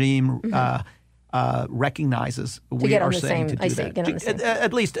every regime recognizes, we are saying to do that.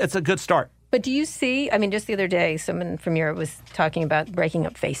 At least it's a good start. But do you see, just the other day, someone from Europe was talking about breaking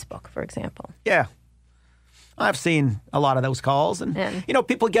up Facebook, for example. Yeah. I've seen a lot of those calls. And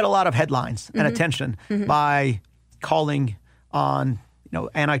people get a lot of headlines and attention by calling on,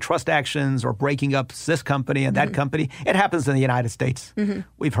 antitrust actions or breaking up this company and that company. It happens in the United States.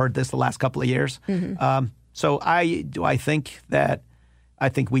 We've heard this the last couple of years. So I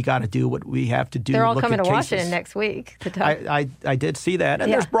think we got to do what we have to do. They're all coming to Washington next week to talk. I did see that.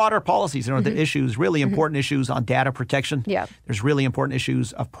 And there's broader policies. The issues, really important issues on data protection. Yeah. There's really important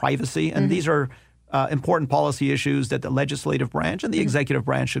issues of privacy. And these are important policy issues that the legislative branch and the executive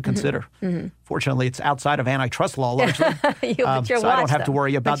branch should consider. Fortunately, it's outside of antitrust law largely. So I don't have to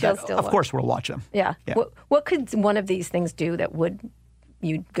worry about that. Of course, we'll watch them. Yeah. What could one of these things do that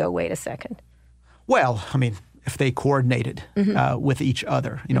you'd go, wait a second? Well, if they coordinated with each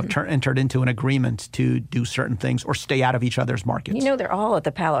other, entered into an agreement to do certain things or stay out of each other's markets. They're all at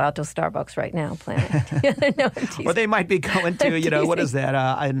the Palo Alto Starbucks right now planning. Or they might be going to, what is that,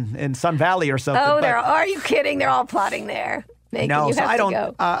 in Sun Valley or something. Oh, are you kidding? They're all plotting there. Megan, no, you so have I don't.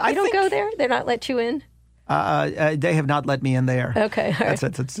 To go. You don't go there? They're not let you in? They have not let me in there. Okay, all right.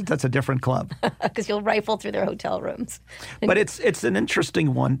 That's a different club. Because you'll rifle through their hotel rooms. But it's an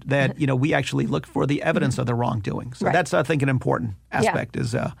interesting one that we actually look for the evidence of the wrongdoing. So that's, I think, an important aspect.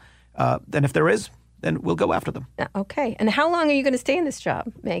 Is and if there is, then we'll go after them. Okay. And how long are you going to stay in this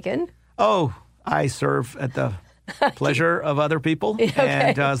job, Megan? Oh, I serve at the pleasure of other people,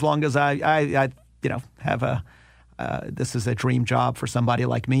 and as long as I have this is a dream job for somebody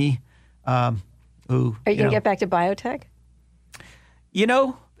like me. Are you going to get back to biotech?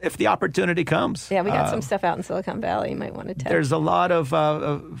 If the opportunity comes. Yeah, we got some stuff out in Silicon Valley you might want to test. There's a lot of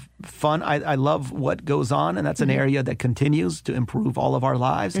fun. I love what goes on, and that's an area that continues to improve all of our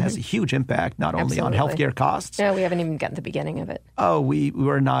lives. It has a huge impact, not only on healthcare costs. No, we haven't even gotten to the beginning of it. Oh, we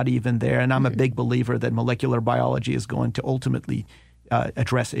were not even there. And I'm a big believer that molecular biology is going to ultimately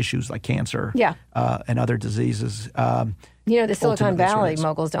address issues like cancer and other diseses. The Silicon Valley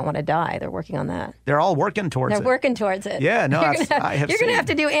moguls don't want to die. They're working on that. They're all working towards it. They're working towards it. Yeah, no, You're going to have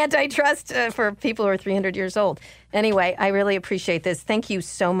to do antitrust for people who are 300 years old. Anyway, I really appreciate this. Thank you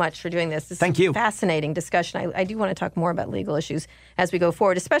so much for doing this. This is a fascinating discussion. I do want to talk more about legal issues as we go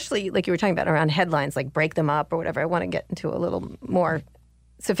forward, especially like you were talking about around headlines, like break them up or whatever. I want to get into a little more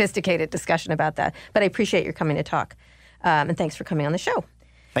sophisticated discussion about that. But I appreciate your coming to talk. And thanks for coming on the show.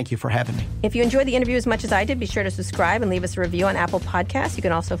 Thank you for having me. If you enjoyed the interview as much as I did, be sure to subscribe and leave us a review on Apple Podcasts. You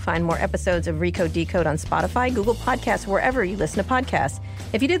can also find more episodes of Recode Decode on Spotify, Google Podcasts, wherever you listen to podcasts.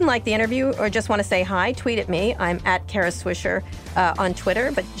 If you didn't like the interview or just want to say hi, tweet at me. I'm at Kara Swisher on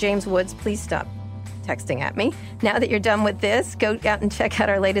Twitter. But James Woods, please stop texting at me. Now that you're done with this, go out and check out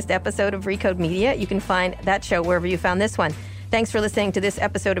our latest episode of Recode Media. You can find that show wherever you found this one. Thanks for listening to this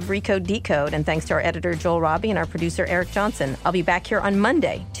episode of Recode Decode, and thanks to our editor, Joel Robbie, and our producer, Eric Johnson. I'll be back here on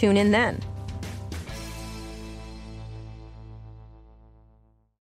Monday. Tune in then.